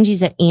Angie.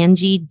 Angie's at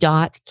angie.k.love.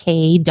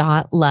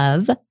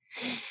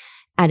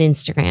 at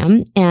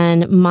Instagram.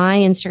 And my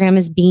Instagram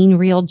is Being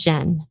Real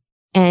Jen.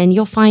 And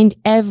you'll find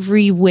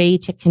every way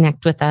to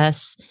connect with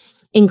us,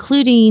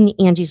 including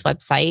Angie's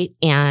website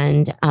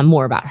and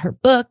more about her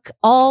book,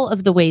 all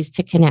of the ways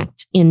to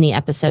connect in the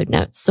episode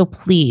notes. So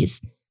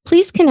please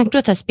connect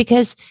with us,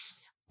 because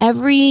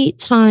every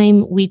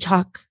time we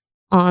talk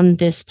on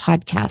this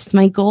podcast,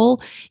 my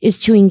goal is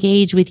to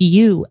engage with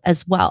you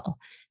as well.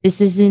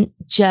 This isn't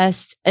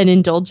just an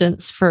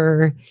indulgence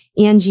for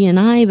Angie and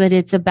I, but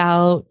it's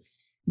about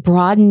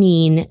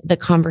broadening the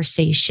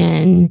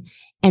conversation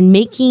and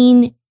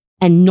making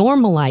and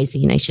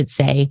normalizing, I should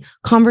say,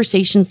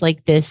 conversations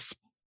like this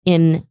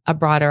in a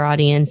broader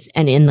audience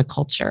and in the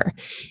culture.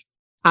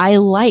 I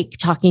like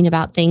talking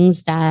about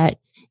things that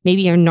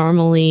maybe are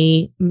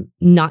normally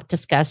not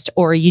discussed,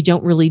 or you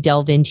don't really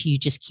delve into, you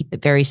just keep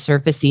it very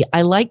surfacey.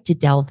 I like to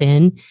delve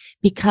in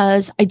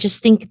because I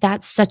just think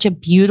that's such a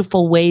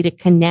beautiful way to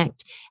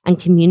connect and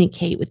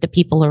communicate with the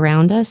people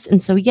around us.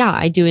 And so, yeah,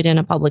 I do it in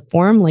a public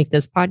forum like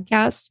this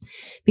podcast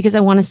because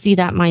I want to see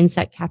that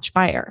mindset catch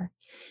fire,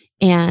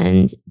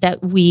 and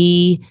that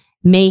we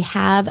may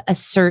have a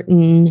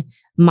certain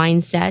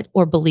mindset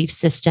or belief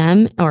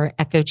system or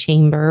echo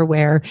chamber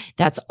where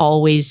that's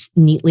always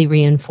neatly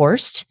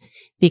reinforced,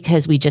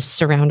 because we just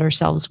surround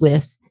ourselves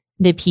with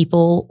the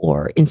people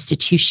or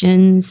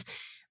institutions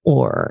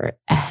or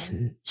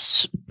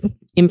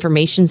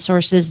information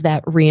sources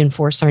that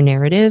reinforce our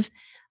narrative.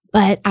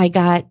 But I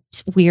got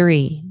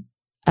weary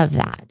of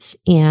that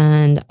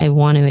and I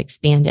want to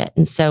expand it.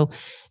 And so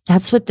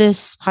that's what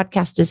this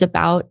podcast is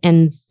about.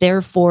 And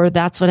therefore,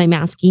 that's what I'm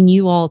asking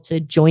you all to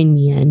join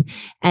me in.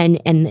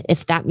 And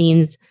if that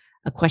means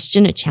a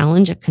question, a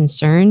challenge, a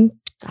concern,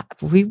 God,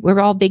 we're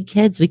all big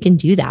kids. We can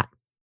do that.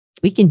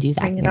 We can do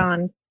that. Bring it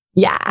on.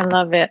 Yeah. I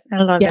love it.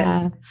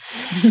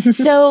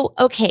 So,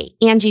 okay,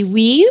 Angie,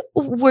 you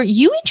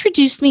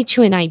introduced me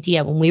to an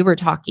idea when we were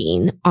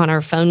talking on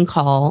our phone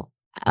call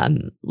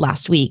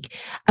last week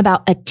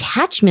about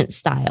attachment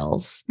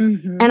styles.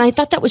 And I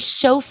thought that was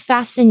so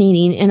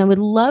fascinating. And I would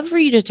love for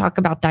you to talk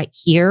about that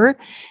here,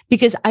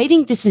 because I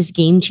think this is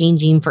game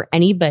changing for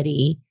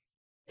anybody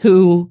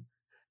who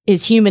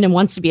is human and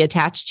wants to be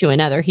attached to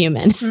another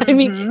human. I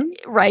mean,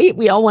 right?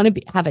 We all want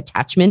to have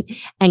attachment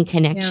and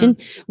connection.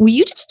 Yeah. Will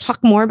you just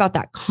talk more about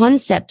that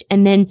concept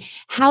and then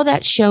how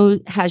that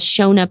has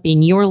shown up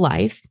in your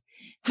life,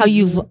 how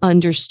you've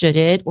understood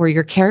it, or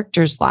your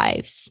characters'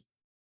 lives?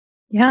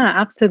 Yeah,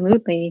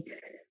 absolutely.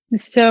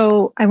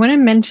 So I want to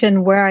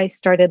mention where I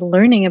started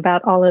learning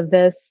about all of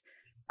this.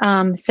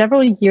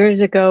 several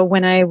years ago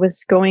when I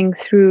was going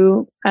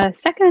through a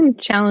second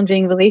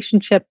challenging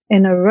relationship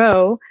in a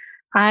row.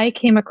 I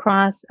came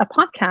across a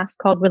podcast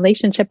called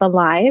Relationship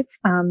Alive.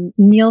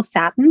 Neil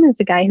Sattin is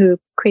the guy who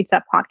creates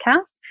that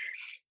podcast.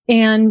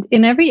 And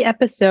in every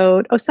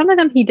episode, some of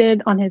them he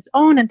did on his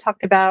own and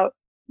talked about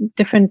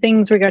different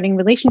things regarding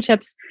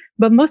relationships.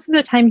 But most of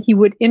the time he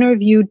would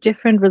interview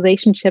different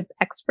relationship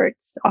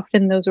experts.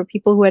 Often those were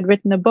people who had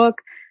written a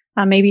book,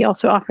 maybe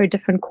also offered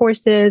different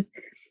courses.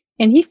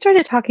 And he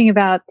started talking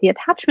about the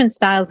attachment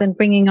styles and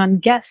bringing on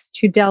guests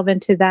to delve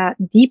into that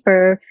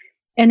deeper.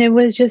 And it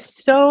was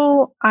just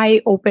so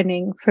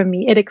eye-opening for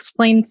me. It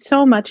explained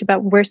so much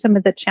about where some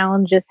of the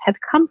challenges had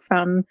come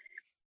from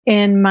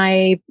in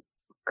my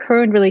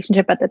current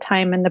relationship at the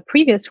time and the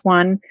previous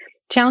one,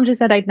 challenges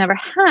that I'd never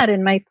had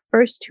in my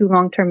first two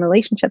long-term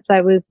relationships. I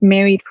was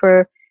married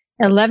for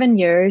 11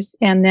 years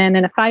and then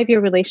in a 5-year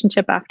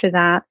relationship after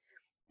that.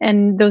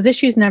 And those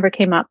issues never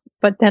came up,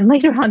 but then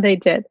later on they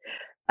did.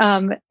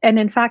 And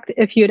in fact,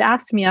 if you had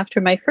asked me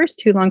after my first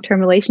two long-term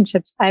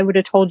relationships, I would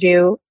have told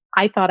you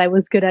I thought I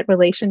was good at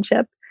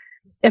relationship.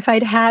 If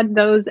I'd had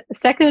those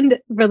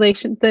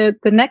the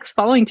next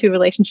following two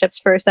relationships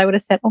first, I would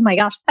have said, oh my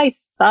gosh, I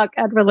suck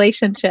at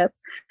relationship.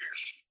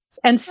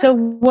 And so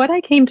what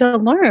I came to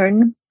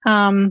learn,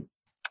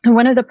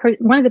 one of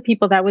the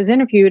people that was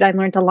interviewed, I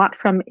learned a lot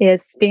from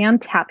is Stan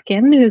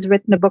Tatkin, who's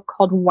written a book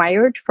called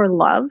Wired for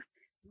Love.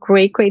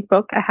 Great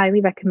book. I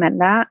highly recommend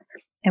that.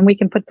 And we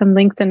can put some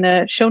links in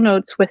the show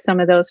notes with some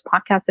of those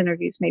podcast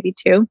interviews maybe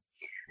too.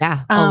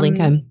 Yeah, I'll link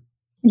them.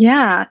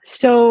 Yeah.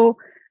 So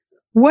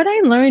what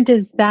I learned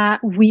is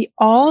that we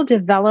all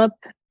develop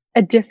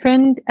a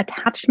different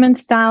attachment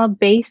style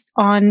based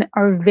on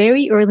our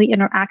very early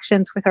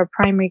interactions with our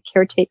primary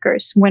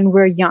caretakers when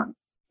we're young.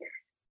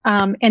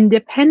 And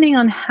depending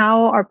on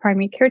how our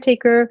primary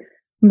caretaker,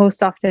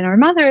 most often our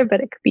mother,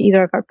 but it could be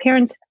either of our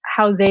parents,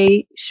 how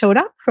they showed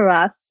up for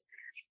us,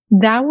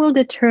 that will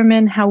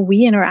determine how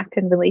we interact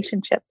in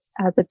relationships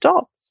as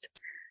adults.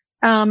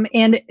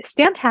 And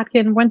Stan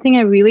Tatkin, one thing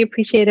I really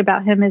appreciate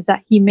about him is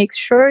that he makes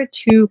sure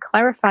to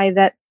clarify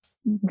that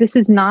this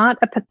is not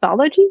a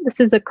pathology. This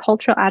is a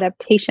cultural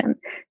adaptation.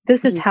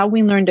 This is how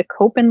we learn to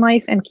cope in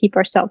life and keep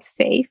ourselves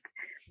safe.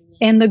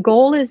 And the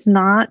goal is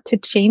not to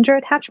change our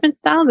attachment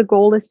style. The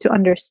goal is to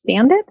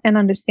understand it and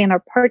understand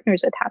our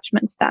partner's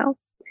attachment style.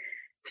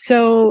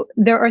 So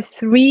there are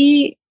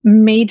 3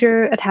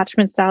 major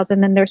attachment styles,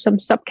 and then there's some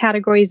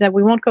subcategories that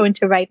we won't go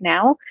into right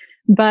now.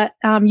 But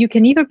you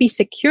can either be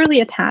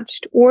securely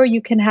attached or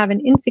you can have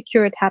an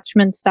insecure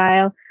attachment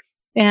style.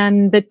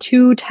 And the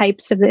 2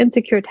 types of the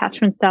insecure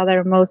attachment style that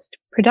are most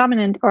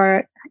predominant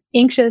are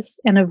anxious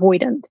and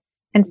avoidant.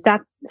 And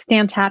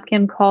Stan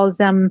Tatkin calls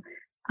them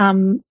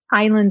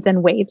islands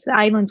and waves. The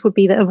islands would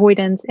be the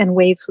avoidance and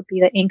waves would be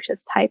the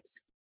anxious types.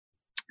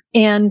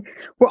 And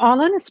we're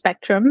all on a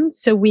spectrum,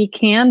 so we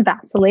can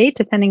vacillate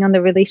depending on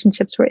the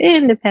relationships we're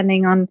in,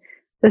 depending on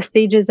the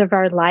stages of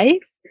our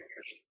life.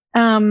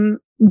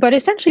 But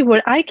essentially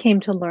what I came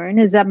to learn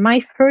is that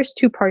my first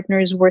 2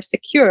 partners were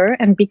secure.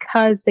 And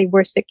because they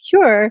were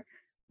secure,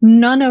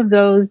 none of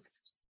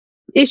those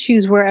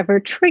issues were ever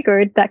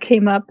triggered that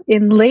came up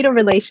in later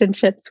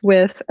relationships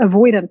with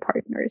avoidant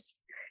partners.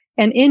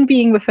 And in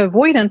being with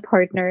avoidant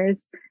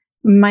partners,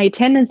 my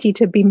tendency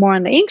to be more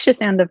on the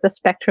anxious end of the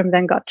spectrum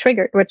then got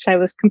triggered, which I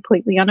was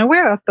completely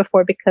unaware of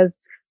before because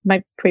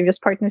my previous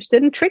partners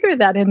didn't trigger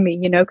that in me,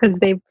 because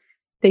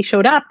they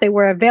showed up, they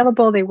were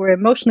available, they were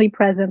emotionally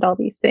present, all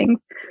these things.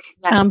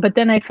 Yeah. But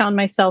then I found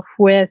myself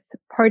with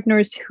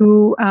partners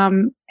who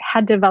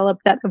had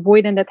developed that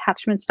avoidant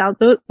attachment style.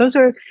 Those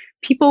are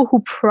people who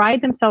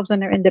pride themselves on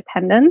their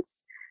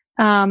independence.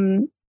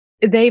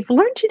 They've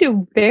learned to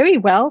do very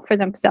well for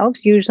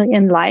themselves, usually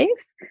in life.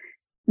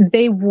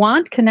 They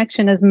want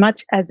connection as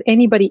much as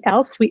anybody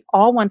else. We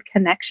all want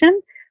connection,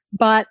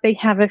 but they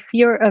have a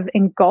fear of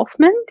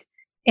engulfment,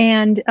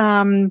 and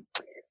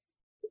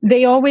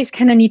they always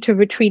kind of need to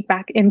retreat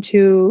back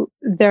into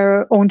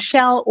their own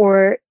shell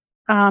or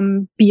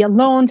be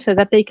alone so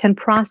that they can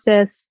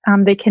process.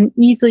 They can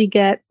easily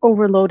get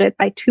overloaded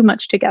by too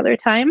much together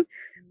time,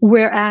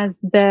 whereas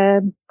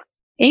the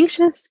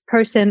anxious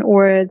person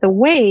or the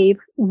wave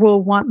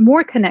will want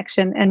more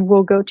connection and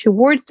will go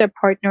towards their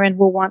partner and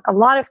will want a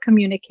lot of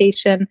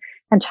communication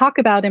and talk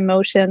about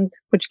emotions,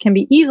 which can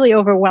be easily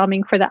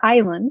overwhelming for the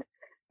island,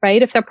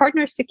 right? If their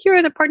partner is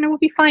secure, the partner will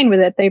be fine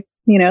with it.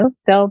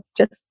 They'll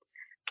just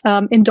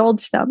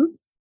indulge them.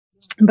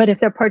 But if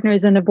their partner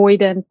is an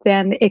avoidant,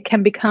 then it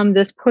can become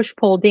this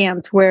push-pull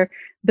dance where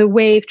the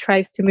wave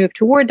tries to move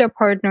toward their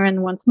partner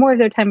and wants more of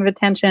their time of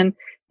attention,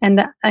 and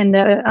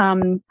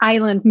the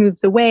island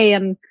moves away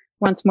and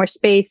wants more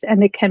space,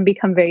 and it can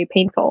become very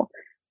painful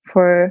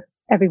for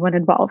everyone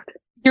involved.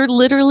 You're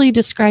literally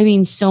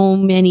describing so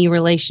many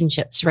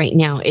relationships right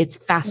now. It's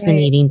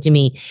fascinating to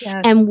me.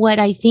 Yes. And what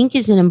I think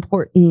is an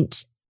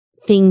important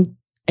thing,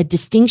 a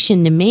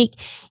distinction to make,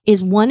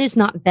 is one is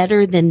not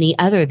better than the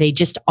other. They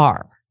just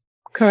are.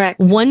 Correct.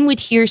 One would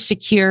hear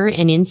secure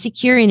and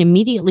insecure and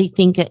immediately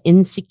think that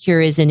insecure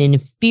is an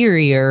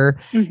inferior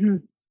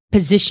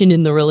position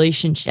in the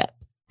relationship.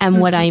 And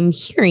what I'm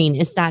hearing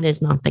is that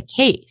is not the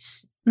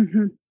case.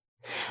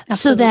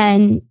 So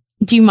then,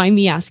 do you mind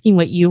me asking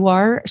what you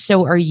are?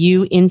 So are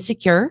you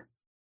insecure?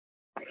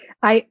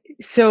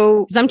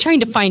 Because I'm trying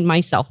to find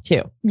myself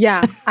too.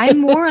 Yeah, I'm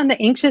more on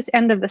the anxious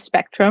end of the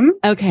spectrum.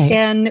 Okay.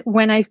 And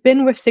when I've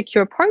been with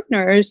secure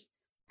partners,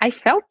 I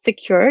felt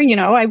secure.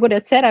 I would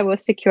have said I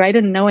was secure. I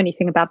didn't know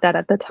anything about that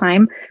at the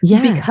time.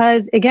 Yeah.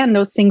 Because again,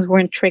 those things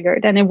weren't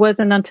triggered. And it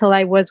wasn't until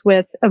I was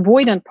with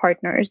avoidant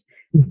partners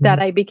that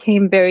I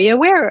became very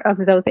aware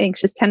of those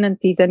anxious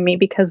tendencies in me,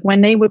 because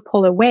when they would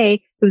pull away,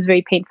 it was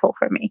very painful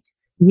for me.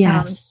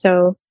 Yes.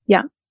 So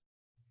yeah,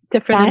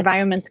 different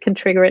environments can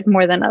trigger it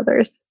more than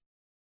others.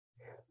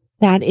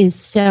 That is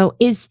so.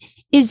 Is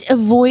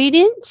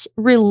avoidance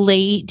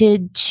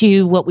related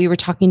to what we were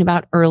talking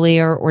about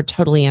earlier, or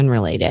totally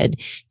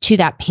unrelated to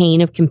that pain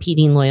of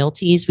competing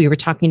loyalties? We were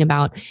talking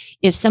about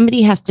if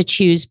somebody has to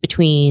choose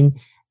between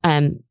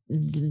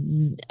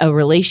a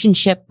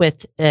relationship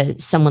with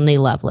someone they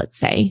love, let's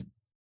say,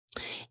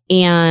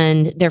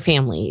 and their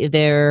family,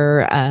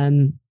 their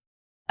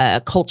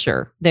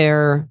culture,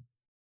 their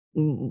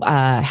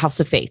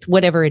house of faith,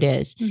 whatever it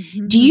is.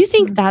 Do you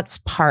think that's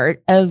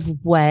part of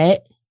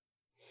what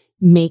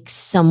makes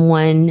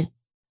someone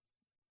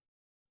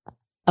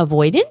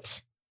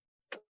avoidant?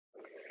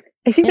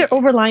 I think they're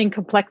overlying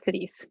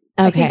complexities.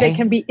 Okay. I think they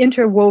can be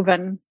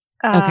interwoven.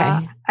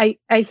 Okay.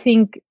 I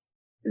think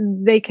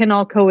they can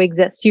all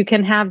coexist. You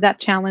can have that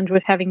challenge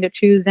with having to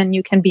choose, and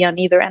you can be on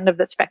either end of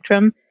the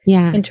spectrum.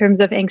 Yeah. In terms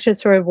of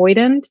anxious or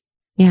avoidant.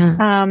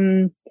 Yeah.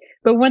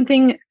 But one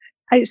thing,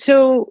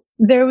 so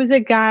there was a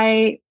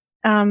guy,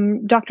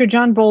 Dr.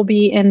 John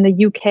Bowlby in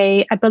the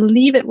UK. I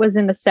believe it was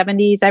in the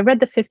 70s. I read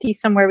the 50s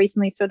somewhere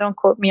recently, so don't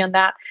quote me on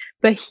that.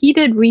 But he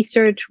did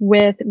research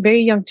with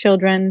very young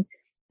children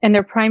and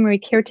their primary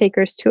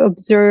caretakers to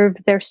observe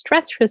their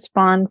stress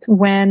response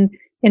when,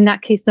 in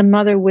that case, the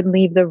mother would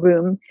leave the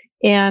room.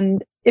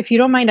 And if you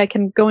don't mind, I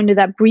can go into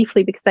that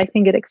briefly because I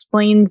think it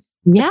explains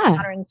the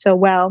pattern so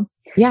well.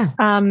 Yeah.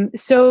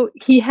 So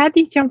he had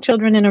these young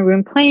children in a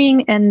room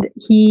playing, and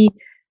he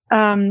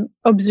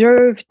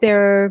observed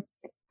their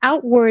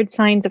outward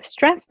signs of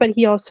stress, but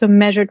he also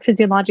measured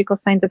physiological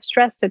signs of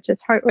stress, such as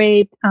heart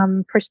rate,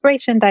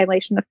 perspiration,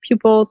 dilation of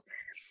pupils.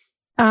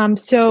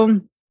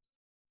 So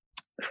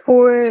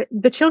for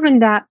the children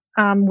that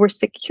were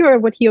secure,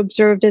 what he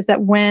observed is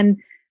that when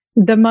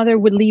the mother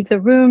would leave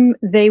the room,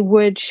 they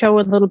would show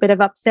a little bit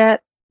of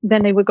upset.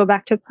 Then they would go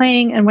back to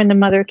playing. And when the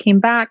mother came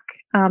back,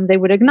 they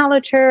would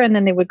acknowledge her, and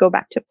then they would go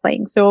back to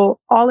playing. So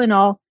all in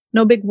all,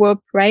 no big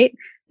whoop, right?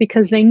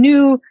 Because they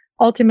knew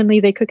ultimately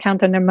they could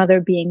count on their mother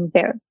being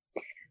there.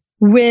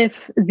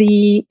 With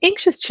the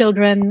anxious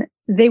children,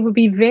 they would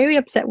be very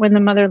upset when the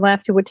mother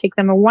left. It would take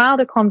them a while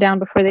to calm down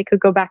before they could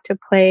go back to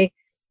play.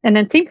 And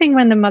then same thing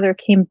when the mother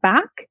came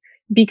back,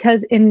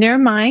 because in their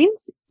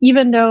minds,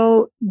 even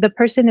though the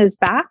person is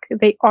back,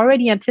 they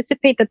already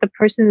anticipate that the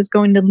person is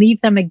going to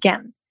leave them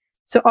again.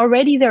 So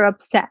already they're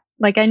upset.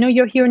 Like, I know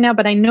you're here now,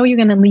 but I know you're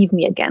going to leave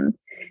me again.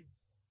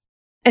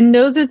 And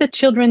those are the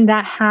children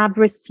that have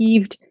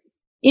received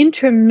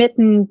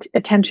intermittent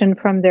attention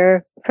from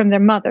their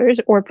mothers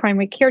or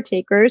primary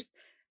caretakers,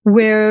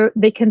 where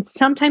they can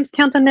sometimes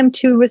count on them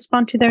to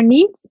respond to their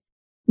needs,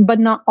 but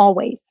not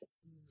always.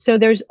 So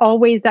there's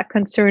always that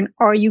concern.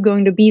 Are you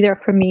going to be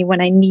there for me when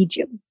I need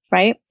you?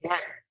 Right. Yeah.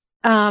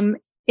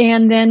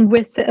 And then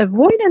with the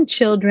avoidant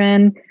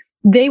children,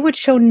 they would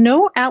show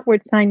no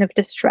outward sign of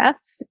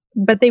distress,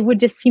 but they would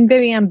just seem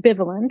very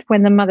ambivalent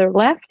when the mother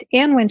left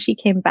and when she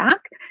came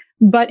back.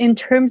 But in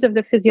terms of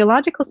the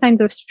physiological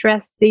signs of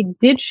stress, they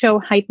did show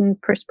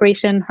heightened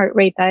perspiration, heart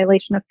rate,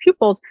 dilation of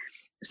pupils.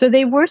 So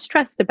they were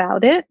stressed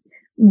about it,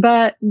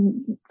 but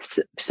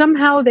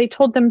somehow they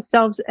told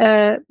themselves,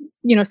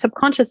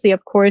 subconsciously,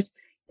 of course,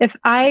 if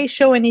I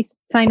show any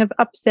sign of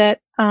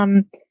upset,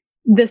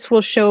 this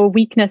will show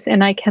weakness,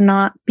 and I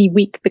cannot be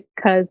weak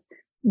because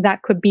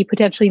that could be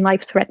potentially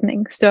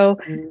life-threatening. So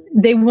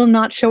they will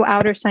not show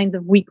outer signs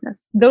of weakness.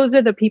 Those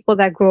are the people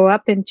that grow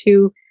up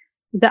into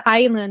the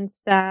islands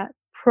that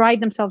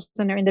pride themselves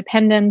on their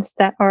independence,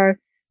 that are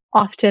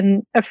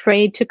often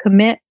afraid to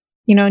commit,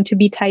 and to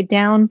be tied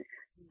down.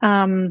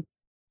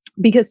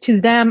 Because to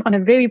them, on a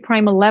very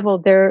primal level,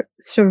 their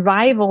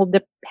survival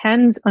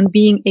depends on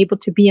being able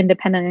to be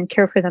independent and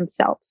care for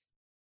themselves,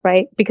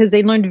 right? Because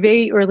they learned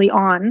very early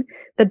on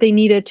that they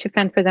needed to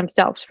fend for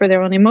themselves, for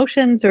their own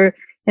emotions, or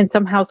in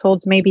some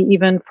households, maybe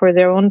even for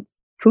their own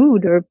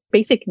food or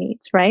basic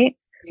needs, right?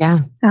 Yeah.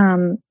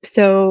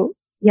 So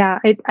yeah,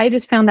 I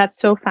just found that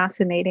so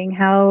fascinating,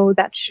 how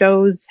that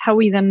shows how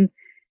we then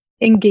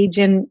engage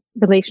in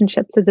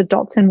relationships as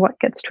adults and what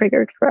gets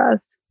triggered for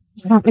us.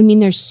 I mean,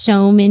 there's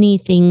so many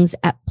things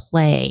at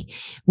play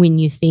when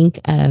you think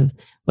of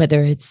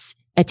whether it's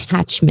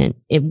attachment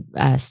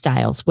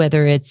styles,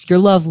 whether it's your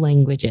love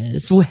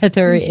languages,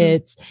 whether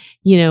it's,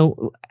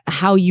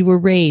 how you were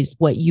raised,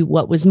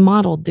 what was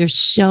modeled. There's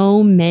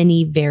so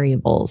many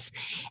variables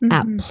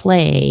at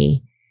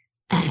play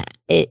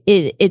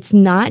it's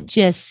not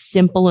just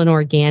simple and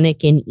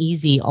organic and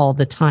easy all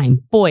the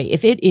time. Boy,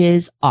 if it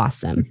is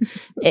awesome,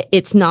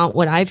 it's not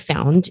what I've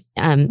found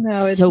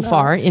so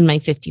far in my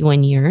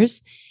 51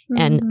 years.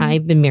 And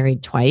I've been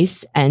married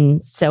twice.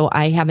 And so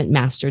I haven't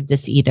mastered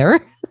this either.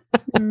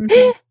 But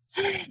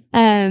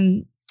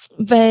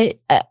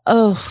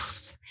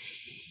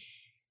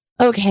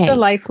okay. It's a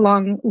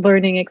lifelong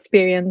learning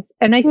experience.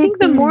 And I think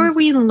the more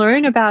we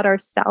learn about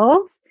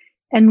ourselves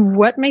and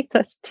what makes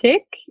us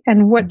tick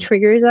and what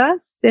triggers us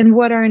and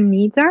what our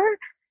needs are,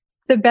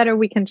 the better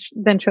we can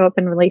then show up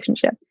in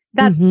relationship.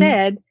 That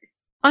said,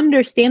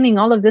 understanding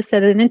all of this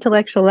at an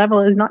intellectual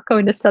level is not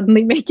going to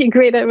suddenly make you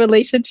great at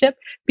relationship,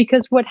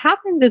 because what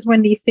happens is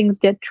when these things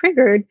get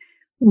triggered,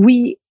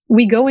 we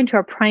go into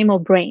our primal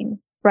brain,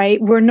 right?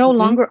 We're no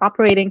longer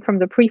operating from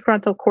the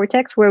prefrontal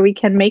cortex where we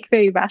can make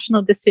very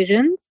rational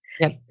decisions.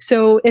 Yep.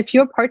 So if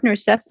your partner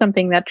says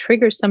something that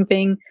triggers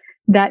something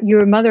that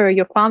your mother or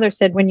your father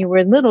said when you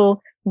were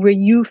little, where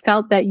you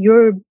felt that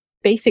your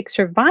basic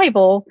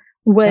survival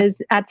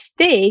was at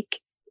stake,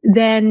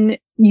 then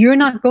you're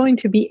not going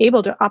to be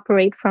able to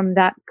operate from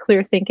that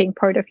clear thinking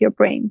part of your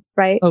brain,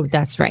 right? Oh,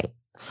 that's right.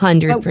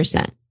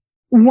 100%.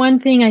 One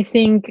thing I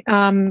think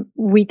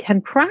we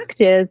can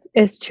practice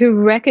is to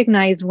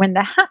recognize when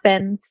that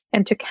happens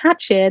and to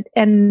catch it,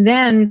 and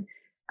then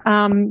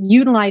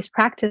utilize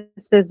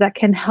practices that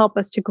can help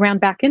us to ground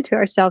back into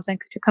ourselves and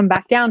to come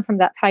back down from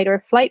that fight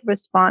or flight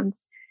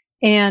response.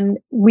 And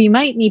we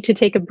might need to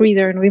take a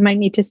breather and we might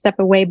need to step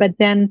away, but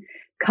then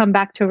come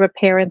back to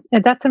repair. And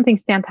that's something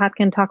Stan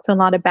Tatkin talks a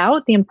lot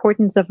about, the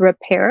importance of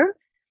repair.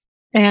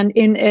 And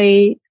in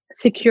a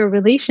secure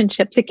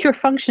relationship, secure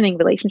functioning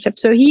relationship.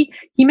 So he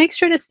makes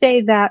sure to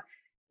say that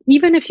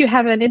even if you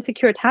have an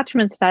insecure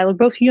attachment style, or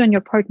both you and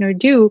your partner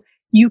do,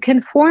 you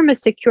can form a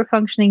secure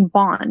functioning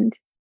bond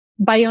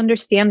by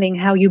understanding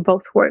how you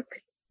both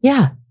work.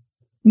 Yeah.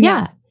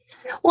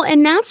 Well,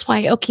 and that's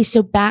why, okay,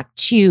 so back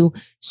to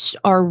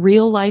our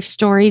real life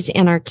stories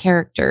and our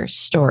character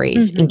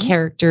stories and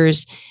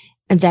characters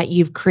that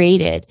you've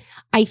created.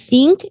 I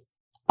think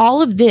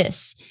all of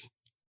this,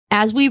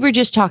 as we were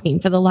just talking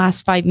for the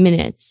last 5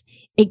 minutes,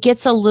 it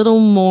gets a little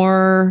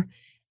more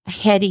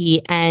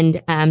heady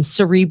and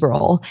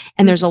cerebral,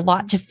 and there's a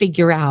lot to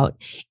figure out.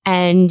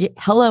 And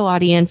hello,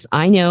 audience.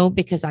 I know,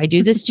 because I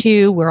do this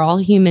too. We're all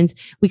humans.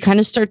 We kind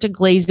of start to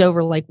glaze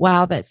over like,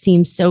 wow, that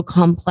seems so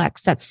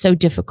complex. That's so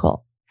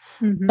difficult.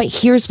 But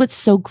here's what's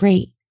so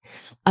great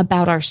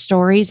about our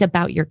stories,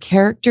 about your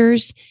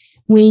characters.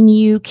 When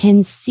you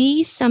can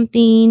see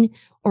something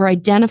or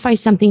identify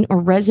something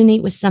or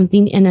resonate with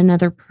something in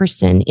another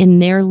person, in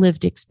their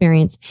lived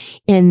experience,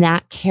 in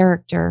that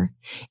character,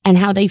 and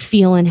how they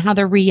feel and how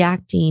they're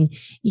reacting,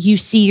 you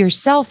see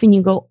yourself and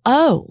you go,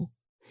 oh,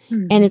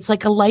 and it's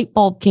like a light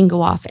bulb can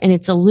go off and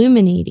it's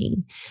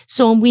illuminating.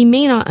 So we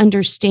may not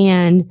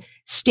understand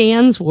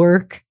Stan's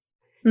work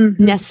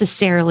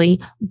necessarily,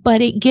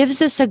 but it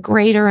gives us a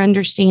greater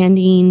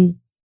understanding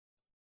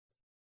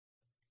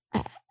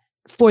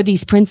for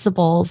these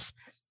principles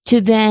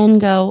to then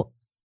go,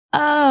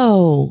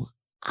 oh,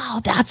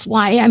 that's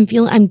why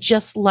I'm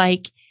just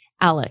like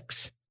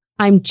Alex.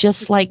 I'm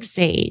just like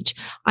Sage.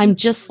 I'm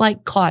just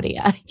like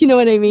Claudia. You know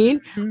what I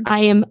mean?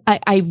 I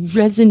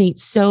resonate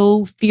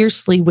so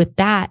fiercely with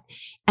that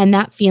and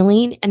that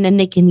feeling. And then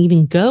they can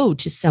even go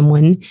to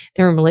someone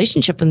they're in a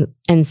relationship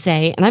and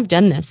say, and I've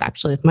done this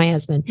actually with my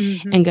husband,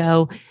 and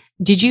go,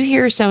 did you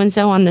hear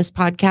so-and-so on this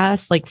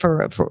podcast? Like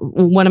for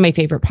one of my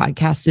favorite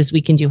podcasts is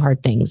We Can Do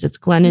Hard Things. It's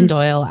Glennon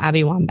Doyle,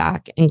 Abby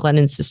Wambach, and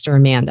Glennon's sister,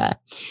 Amanda.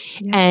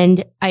 Yeah.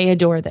 And I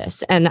adore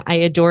this. And I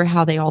adore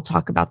how they all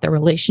talk about their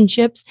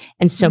relationships.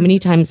 And so many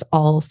times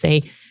I'll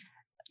say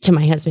to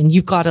my husband,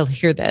 you've got to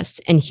hear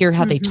this and hear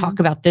how they talk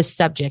about this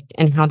subject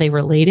and how they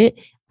relate it.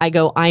 I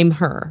go, I'm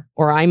her,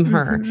 or I'm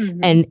her.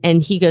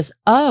 And he goes,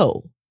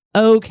 oh,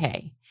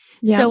 okay.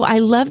 Yeah. So I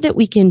love that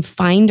we can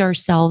find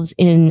ourselves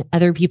in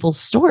other people's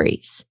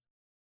stories.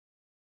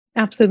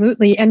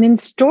 Absolutely. And in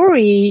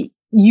story,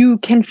 you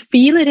can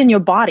feel it in your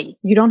body.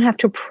 You don't have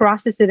to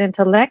process it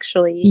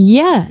intellectually.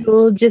 Yeah.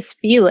 You'll just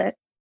feel it.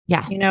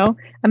 Yeah. You know,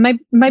 and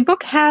my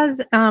book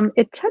has,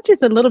 it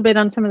touches a little bit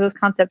on some of those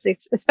concepts,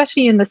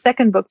 especially in the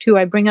second book too.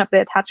 I bring up the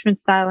attachment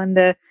style and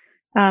the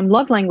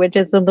love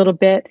languages a little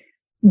bit.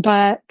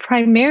 But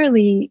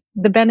primarily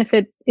the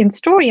benefit in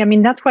story, I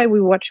mean, that's why we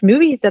watch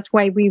movies. That's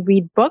why we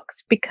read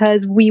books,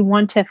 because we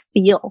want to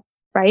feel,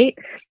 right?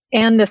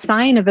 And the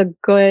sign of a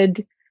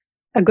good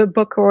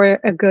book or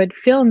a good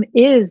film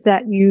is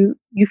that you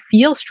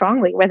feel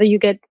strongly, whether you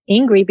get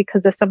angry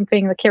because of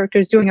something the character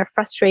is doing or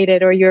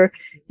frustrated, or you're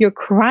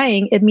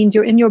crying. It means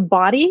you're in your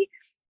body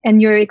and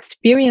you're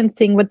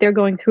experiencing what they're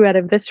going through at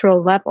a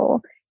visceral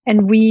level.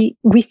 And we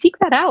seek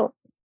that out.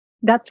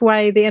 That's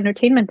why the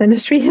entertainment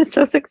industry is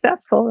so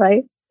successful,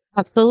 right?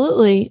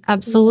 Absolutely.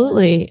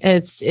 Absolutely.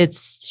 It's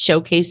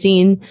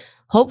showcasing,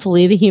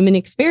 hopefully, the human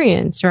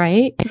experience,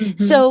 right?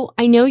 So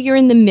I know you're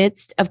in the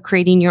midst of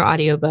creating your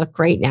audiobook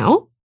right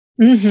now.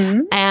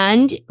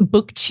 And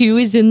book 2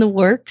 is in the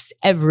works,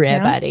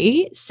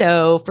 everybody. Yeah.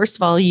 So first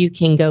of all, you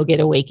can go get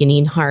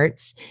Awakening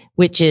Hearts,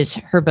 which is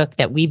her book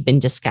that we've been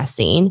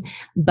discussing.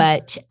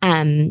 But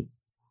I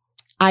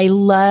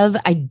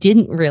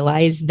didn't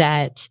realize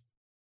that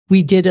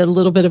we did a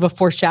little bit of a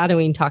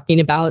foreshadowing talking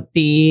about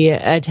the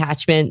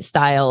attachment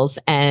styles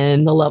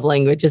and the love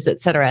languages, et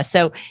cetera.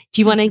 So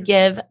do you want to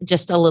give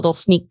just a little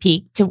sneak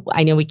peek to,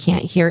 I know we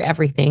can't hear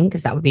everything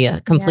because that would be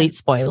a complete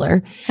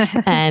spoiler.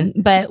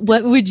 But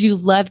what would you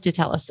love to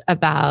tell us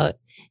about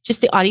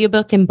just the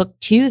audiobook and book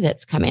 2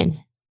 that's coming?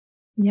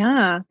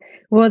 Yeah.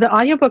 Well, the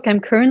audiobook,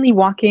 I'm currently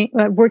working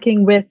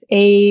with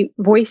a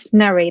voice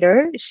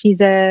narrator.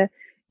 She's a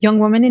young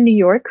woman in New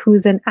York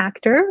who's an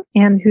actor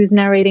and who's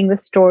narrating the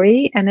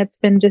story. And it's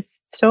been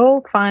just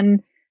so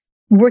fun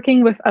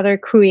working with other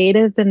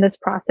creatives in this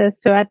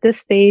process. So at this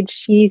stage,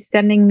 she's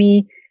sending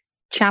me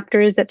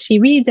chapters that she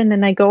reads, and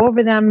then I go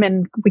over them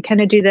and we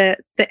kind of do the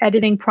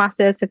editing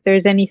process. If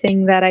there's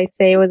anything that I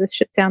say, oh, this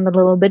should sound a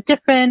little bit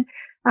different,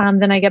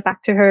 then I get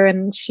back to her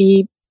and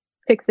she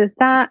fixes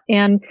that.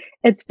 And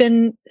it's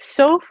been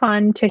so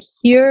fun to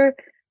hear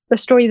the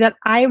story that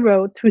I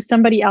wrote through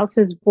somebody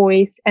else's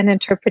voice and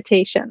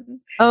interpretation.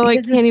 Oh, I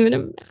can't even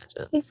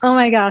imagine. Oh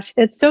my gosh.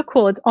 It's so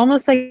cool. It's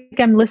almost like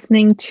I'm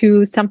listening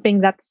to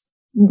something that's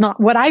not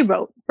what I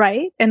wrote,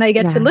 right? And I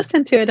get to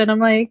listen to it and I'm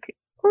like,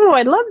 oh,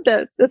 I love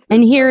this.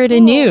 And hear it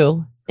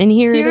anew. And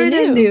hear it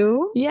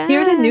anew. Yeah.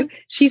 Hear it anew.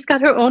 She's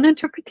got her own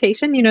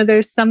interpretation. You know,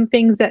 there's some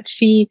things that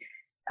she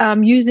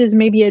uses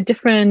maybe a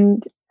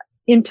different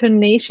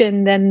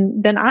intonation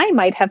than I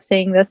might have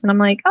saying this. And I'm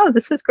like, oh,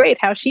 this was great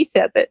how she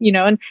says it, you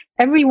know, and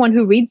everyone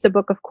who reads the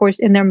book, of course,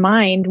 in their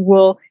mind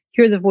will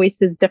hear the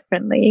voices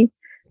differently.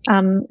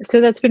 So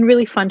that's been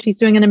really fun. She's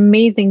doing an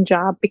amazing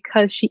job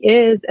because she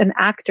is an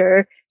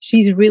actor.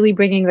 She's really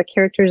bringing the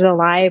characters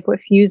alive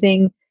with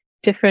using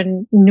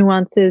different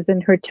nuances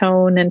in her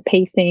tone and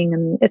pacing.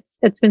 And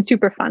it's been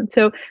super fun.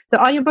 So the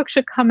audiobook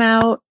should come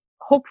out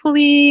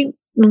hopefully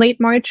late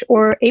March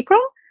or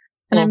April.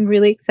 And I'm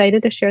really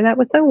excited to share that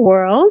with the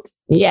world.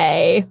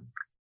 Yay.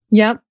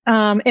 Yep.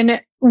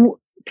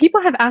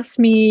 People have asked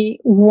me,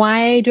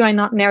 why do I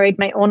not narrate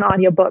my own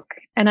audiobook?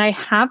 And I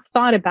have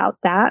thought about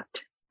that.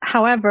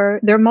 However,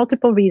 there are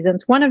multiple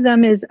reasons. One of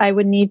them is I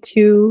would need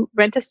to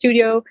rent a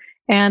studio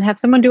and have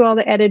someone do all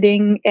the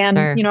editing.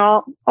 And, you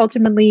know,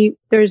 ultimately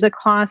there's a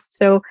cost.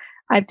 So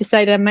I've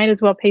decided I might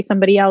as well pay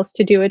somebody else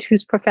to do it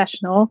who's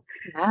professional.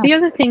 Yeah. The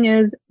other thing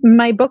is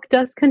my book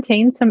does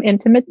contain some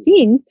intimate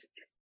scenes.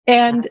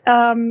 And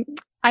I'm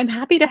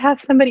happy to have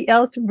somebody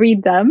else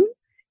read them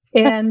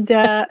and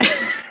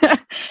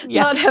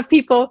not have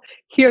people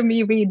hear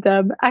me read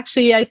them.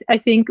 Actually, I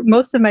think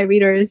most of my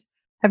readers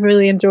have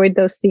really enjoyed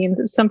those scenes.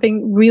 It's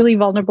something really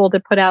vulnerable to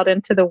put out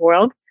into the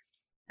world.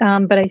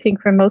 But I think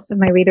for most of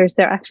my readers,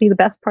 they're actually the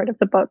best part of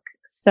the book.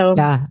 So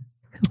yeah.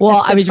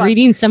 Well, I was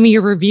reading some of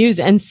your reviews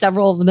and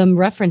several of them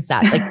reference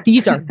that. Like,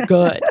 these are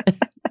good.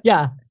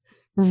 Yeah.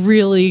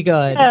 Really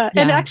good.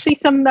 And actually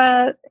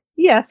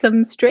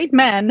some straight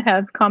men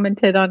have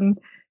commented on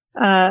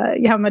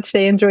how much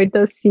they enjoyed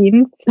those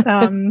scenes.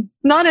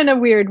 Not in a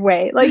weird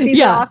way. Like,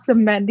 these are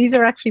awesome men. These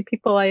are actually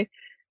people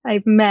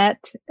I've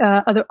met,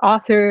 other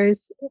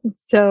authors.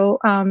 So,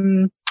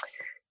 and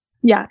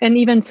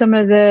even some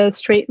of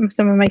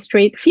my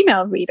straight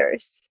female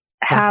readers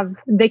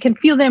they can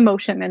feel the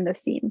emotion in the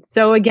scene.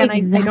 So again,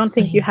 exactly. I don't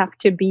think you have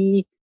to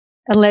be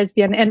a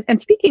lesbian.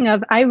 And speaking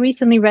of, I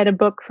recently read a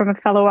book from a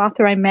fellow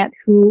author I met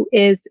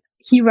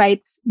he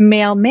writes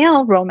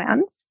male-male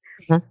romance.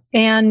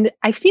 And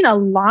I've seen a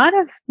lot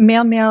of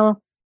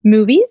male-male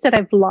movies that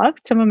I've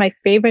loved. Some of my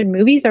favorite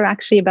movies are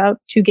actually about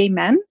two gay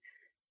men,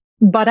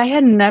 but I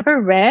had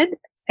never read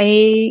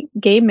a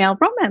gay male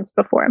romance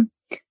before.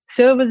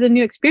 So it was a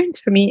new experience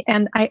for me.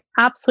 And I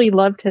absolutely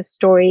loved his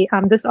story.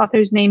 This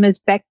author's name is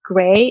Beck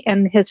Gray,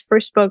 and his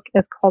first book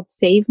is called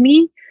Save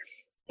Me.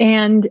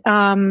 And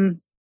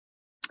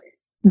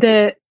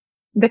the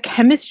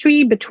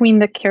chemistry between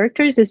the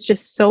characters is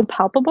just so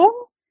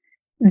palpable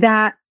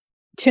that,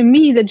 to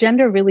me, the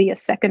gender really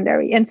is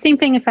secondary. And same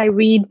thing if I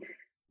read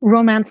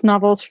romance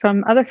novels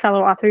from other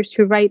fellow authors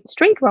who write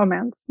straight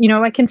romance. You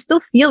know, I can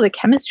still feel the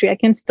chemistry. I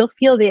can still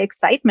feel the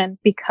excitement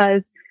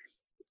because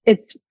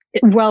it's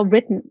well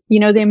written. You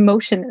know, the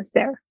emotion is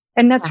there.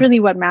 And that's really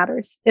what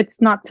matters.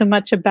 It's not so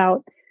much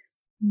about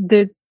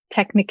the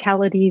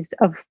technicalities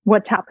of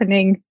what's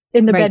happening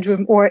in the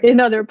bedroom or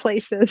in other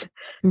places.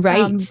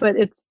 Right. But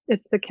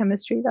it's the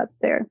chemistry that's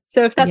there.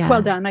 So if that's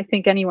well done, I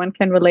think anyone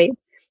can relate.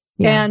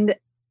 Yeah. And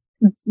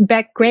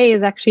Beck Gray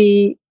is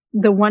actually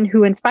the one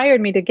who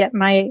inspired me to get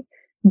my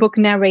book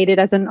narrated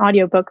as an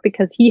audiobook,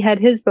 because he had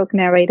his book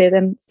narrated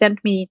and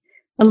sent me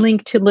a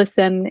link to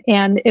listen.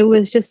 And it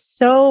was just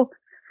so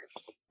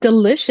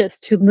delicious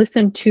to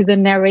listen to the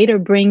narrator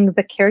bring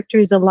the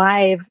characters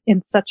alive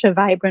in such a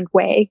vibrant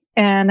way.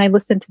 And I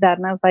listened to that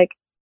and I was like,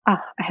 I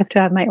have to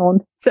have my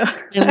own. So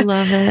I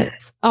love it.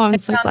 Oh, I'm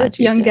so glad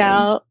you young did.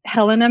 gal,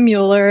 Helena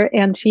Mueller,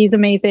 and she's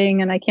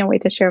amazing. And I can't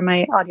wait to share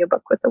my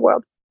audiobook with the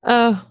world.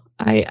 Oh,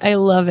 I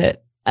love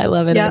it. I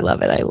love it. Yeah. I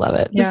love it. I love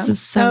it. Yeah. This is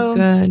so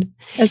good.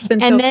 It's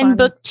been and so then fun.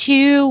 book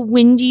 2,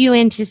 when do you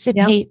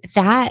anticipate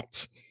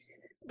that?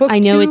 Book I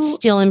know 2, it's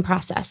still in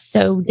process.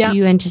 So Yeah. do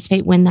you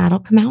anticipate when that'll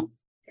come out?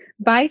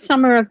 by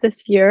summer of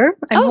this year.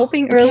 I'm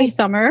hoping early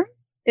summer.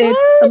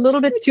 It's a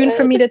little bit soon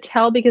for me to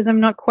tell because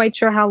I'm not quite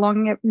sure how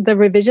long the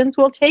revisions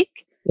will take.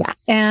 Yeah.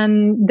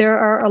 And there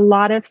are a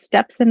lot of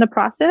steps in the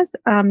process.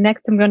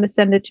 Next, I'm going to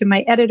send it to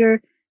my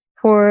editor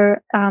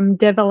for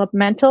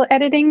developmental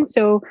editing.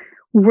 So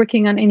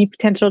working on any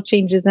potential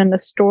changes in the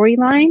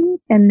storyline.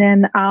 And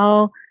then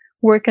I'll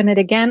work on it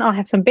again. I'll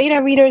have some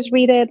beta readers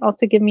read it,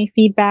 also give me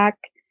feedback.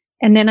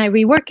 And then I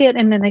rework it.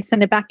 And then I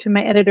send it back to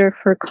my editor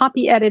for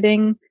copy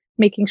editing,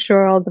 making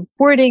sure all the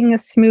wording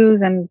is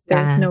smooth and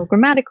there's no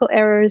grammatical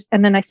errors.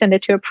 And then I send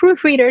it to a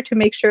proofreader to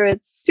make sure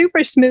it's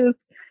super smooth.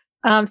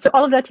 So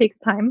all of that takes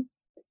time.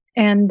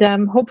 And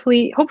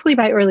hopefully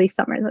by early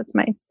summer, that's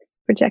my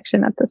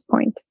projection at this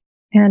point.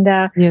 And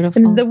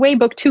the way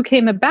book 2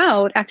 came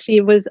about, actually,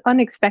 it was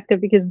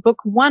unexpected because book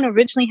 1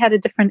 originally had a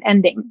different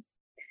ending.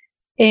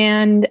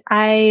 And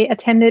I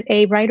attended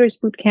a writer's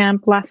boot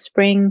camp last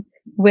spring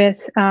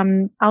with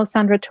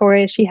Alessandra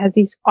Torres. She has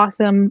these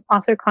awesome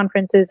author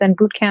conferences and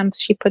boot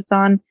camps she puts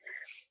on.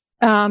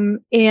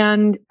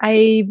 And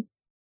I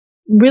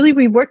really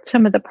reworked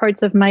some of the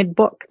parts of my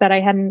book that I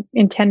hadn't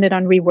intended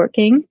on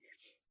reworking.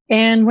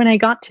 And when I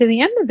got to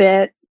the end of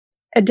it,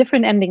 a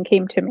different ending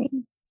came to me.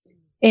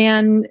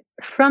 And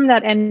from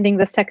that ending,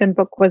 the second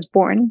book was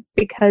born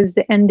because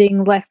the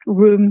ending left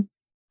room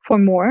for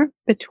more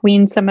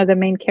between some of the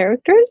main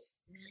characters.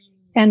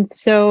 And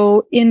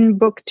so in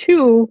book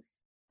 2,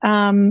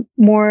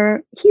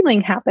 more healing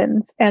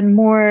happens and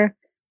more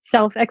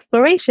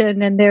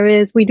self-exploration. And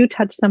we do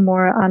touch some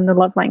more on the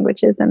love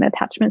languages and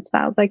attachment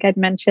styles, like I'd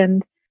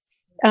mentioned.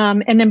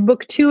 And then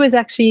book 2 is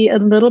actually a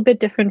little bit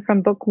different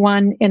from book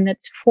 1 in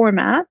its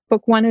format.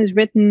 Book 1 is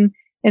written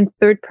in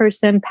third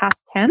person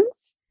past tense.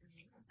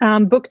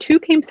 Book 2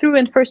 came through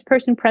in first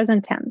person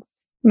present tense.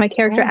 My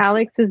character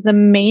Alex is the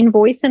main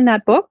voice in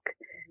that book.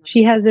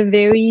 She has a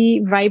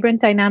very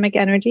vibrant, dynamic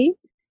energy.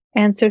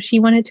 And so she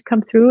wanted to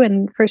come through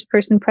in first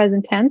person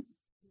present tense.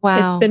 Wow.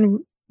 It's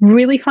been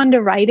really fun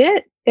to write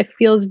it. It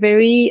feels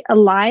very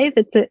alive.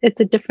 It's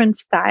a different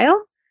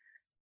style.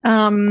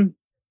 And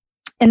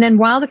then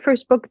while the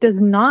first book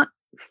does not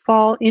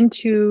fall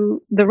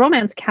into the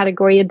romance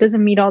category, it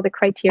doesn't meet all the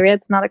criteria.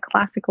 It's not a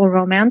classical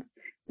romance.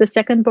 The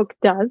second book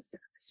does.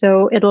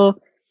 So it'll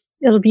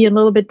be a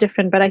little bit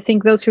different, but I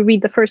think those who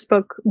read the first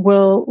book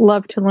will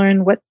love to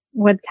learn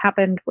what's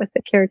happened with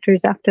the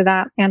characters after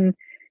that and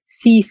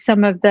see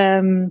some of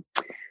them.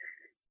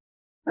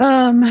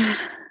 We're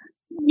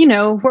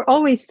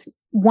always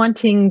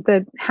wanting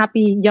the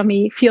happy,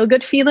 yummy, feel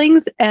good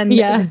feelings. And,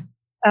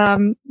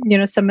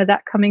 some of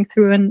that coming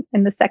through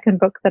in the second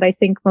book that I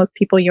think most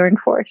people yearn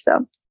for.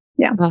 So,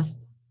 yeah. Oh,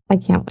 I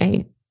can't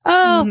wait.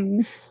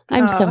 Oh,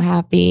 I'm so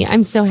happy.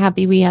 I'm so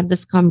happy we had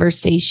this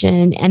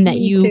conversation and that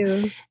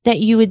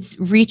you would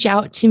reach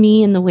out to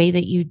me in the way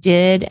that you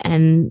did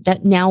and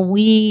that now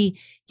we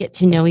get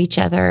to know each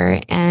other.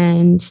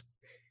 And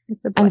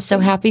I'm so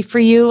happy for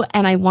you.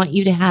 And I want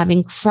you to have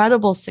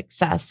incredible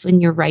success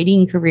in your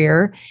writing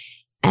career.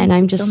 And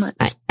I'm just, so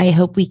I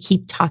hope we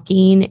keep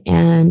talking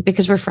and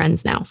because we're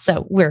friends now.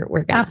 So we're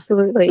gonna.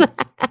 Absolutely.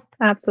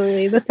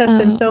 Absolutely. This has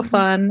been so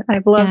fun.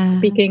 I've loved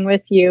speaking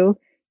with you.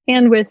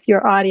 And with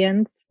your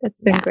audience. It's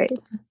been great.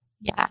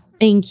 Yeah.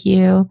 Thank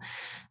you.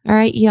 All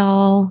right,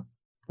 y'all.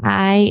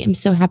 I am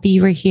so happy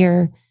you were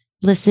here.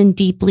 Listen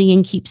deeply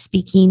and keep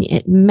speaking.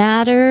 It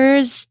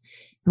matters.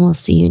 And we'll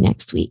see you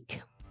next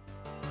week.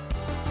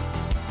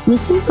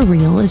 Listen for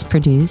Real is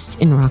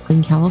produced in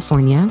Rockland,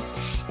 California,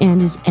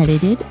 and is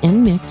edited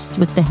and mixed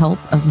with the help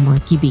of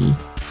Marky B.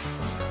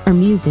 Our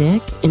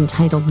music,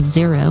 entitled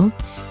Zero,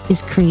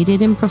 is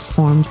created and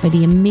performed by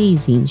the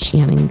amazing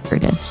Shannon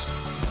Curtis.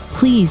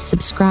 Please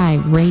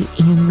subscribe, rate,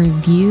 and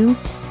review,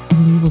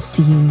 and we will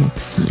see you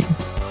next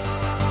time.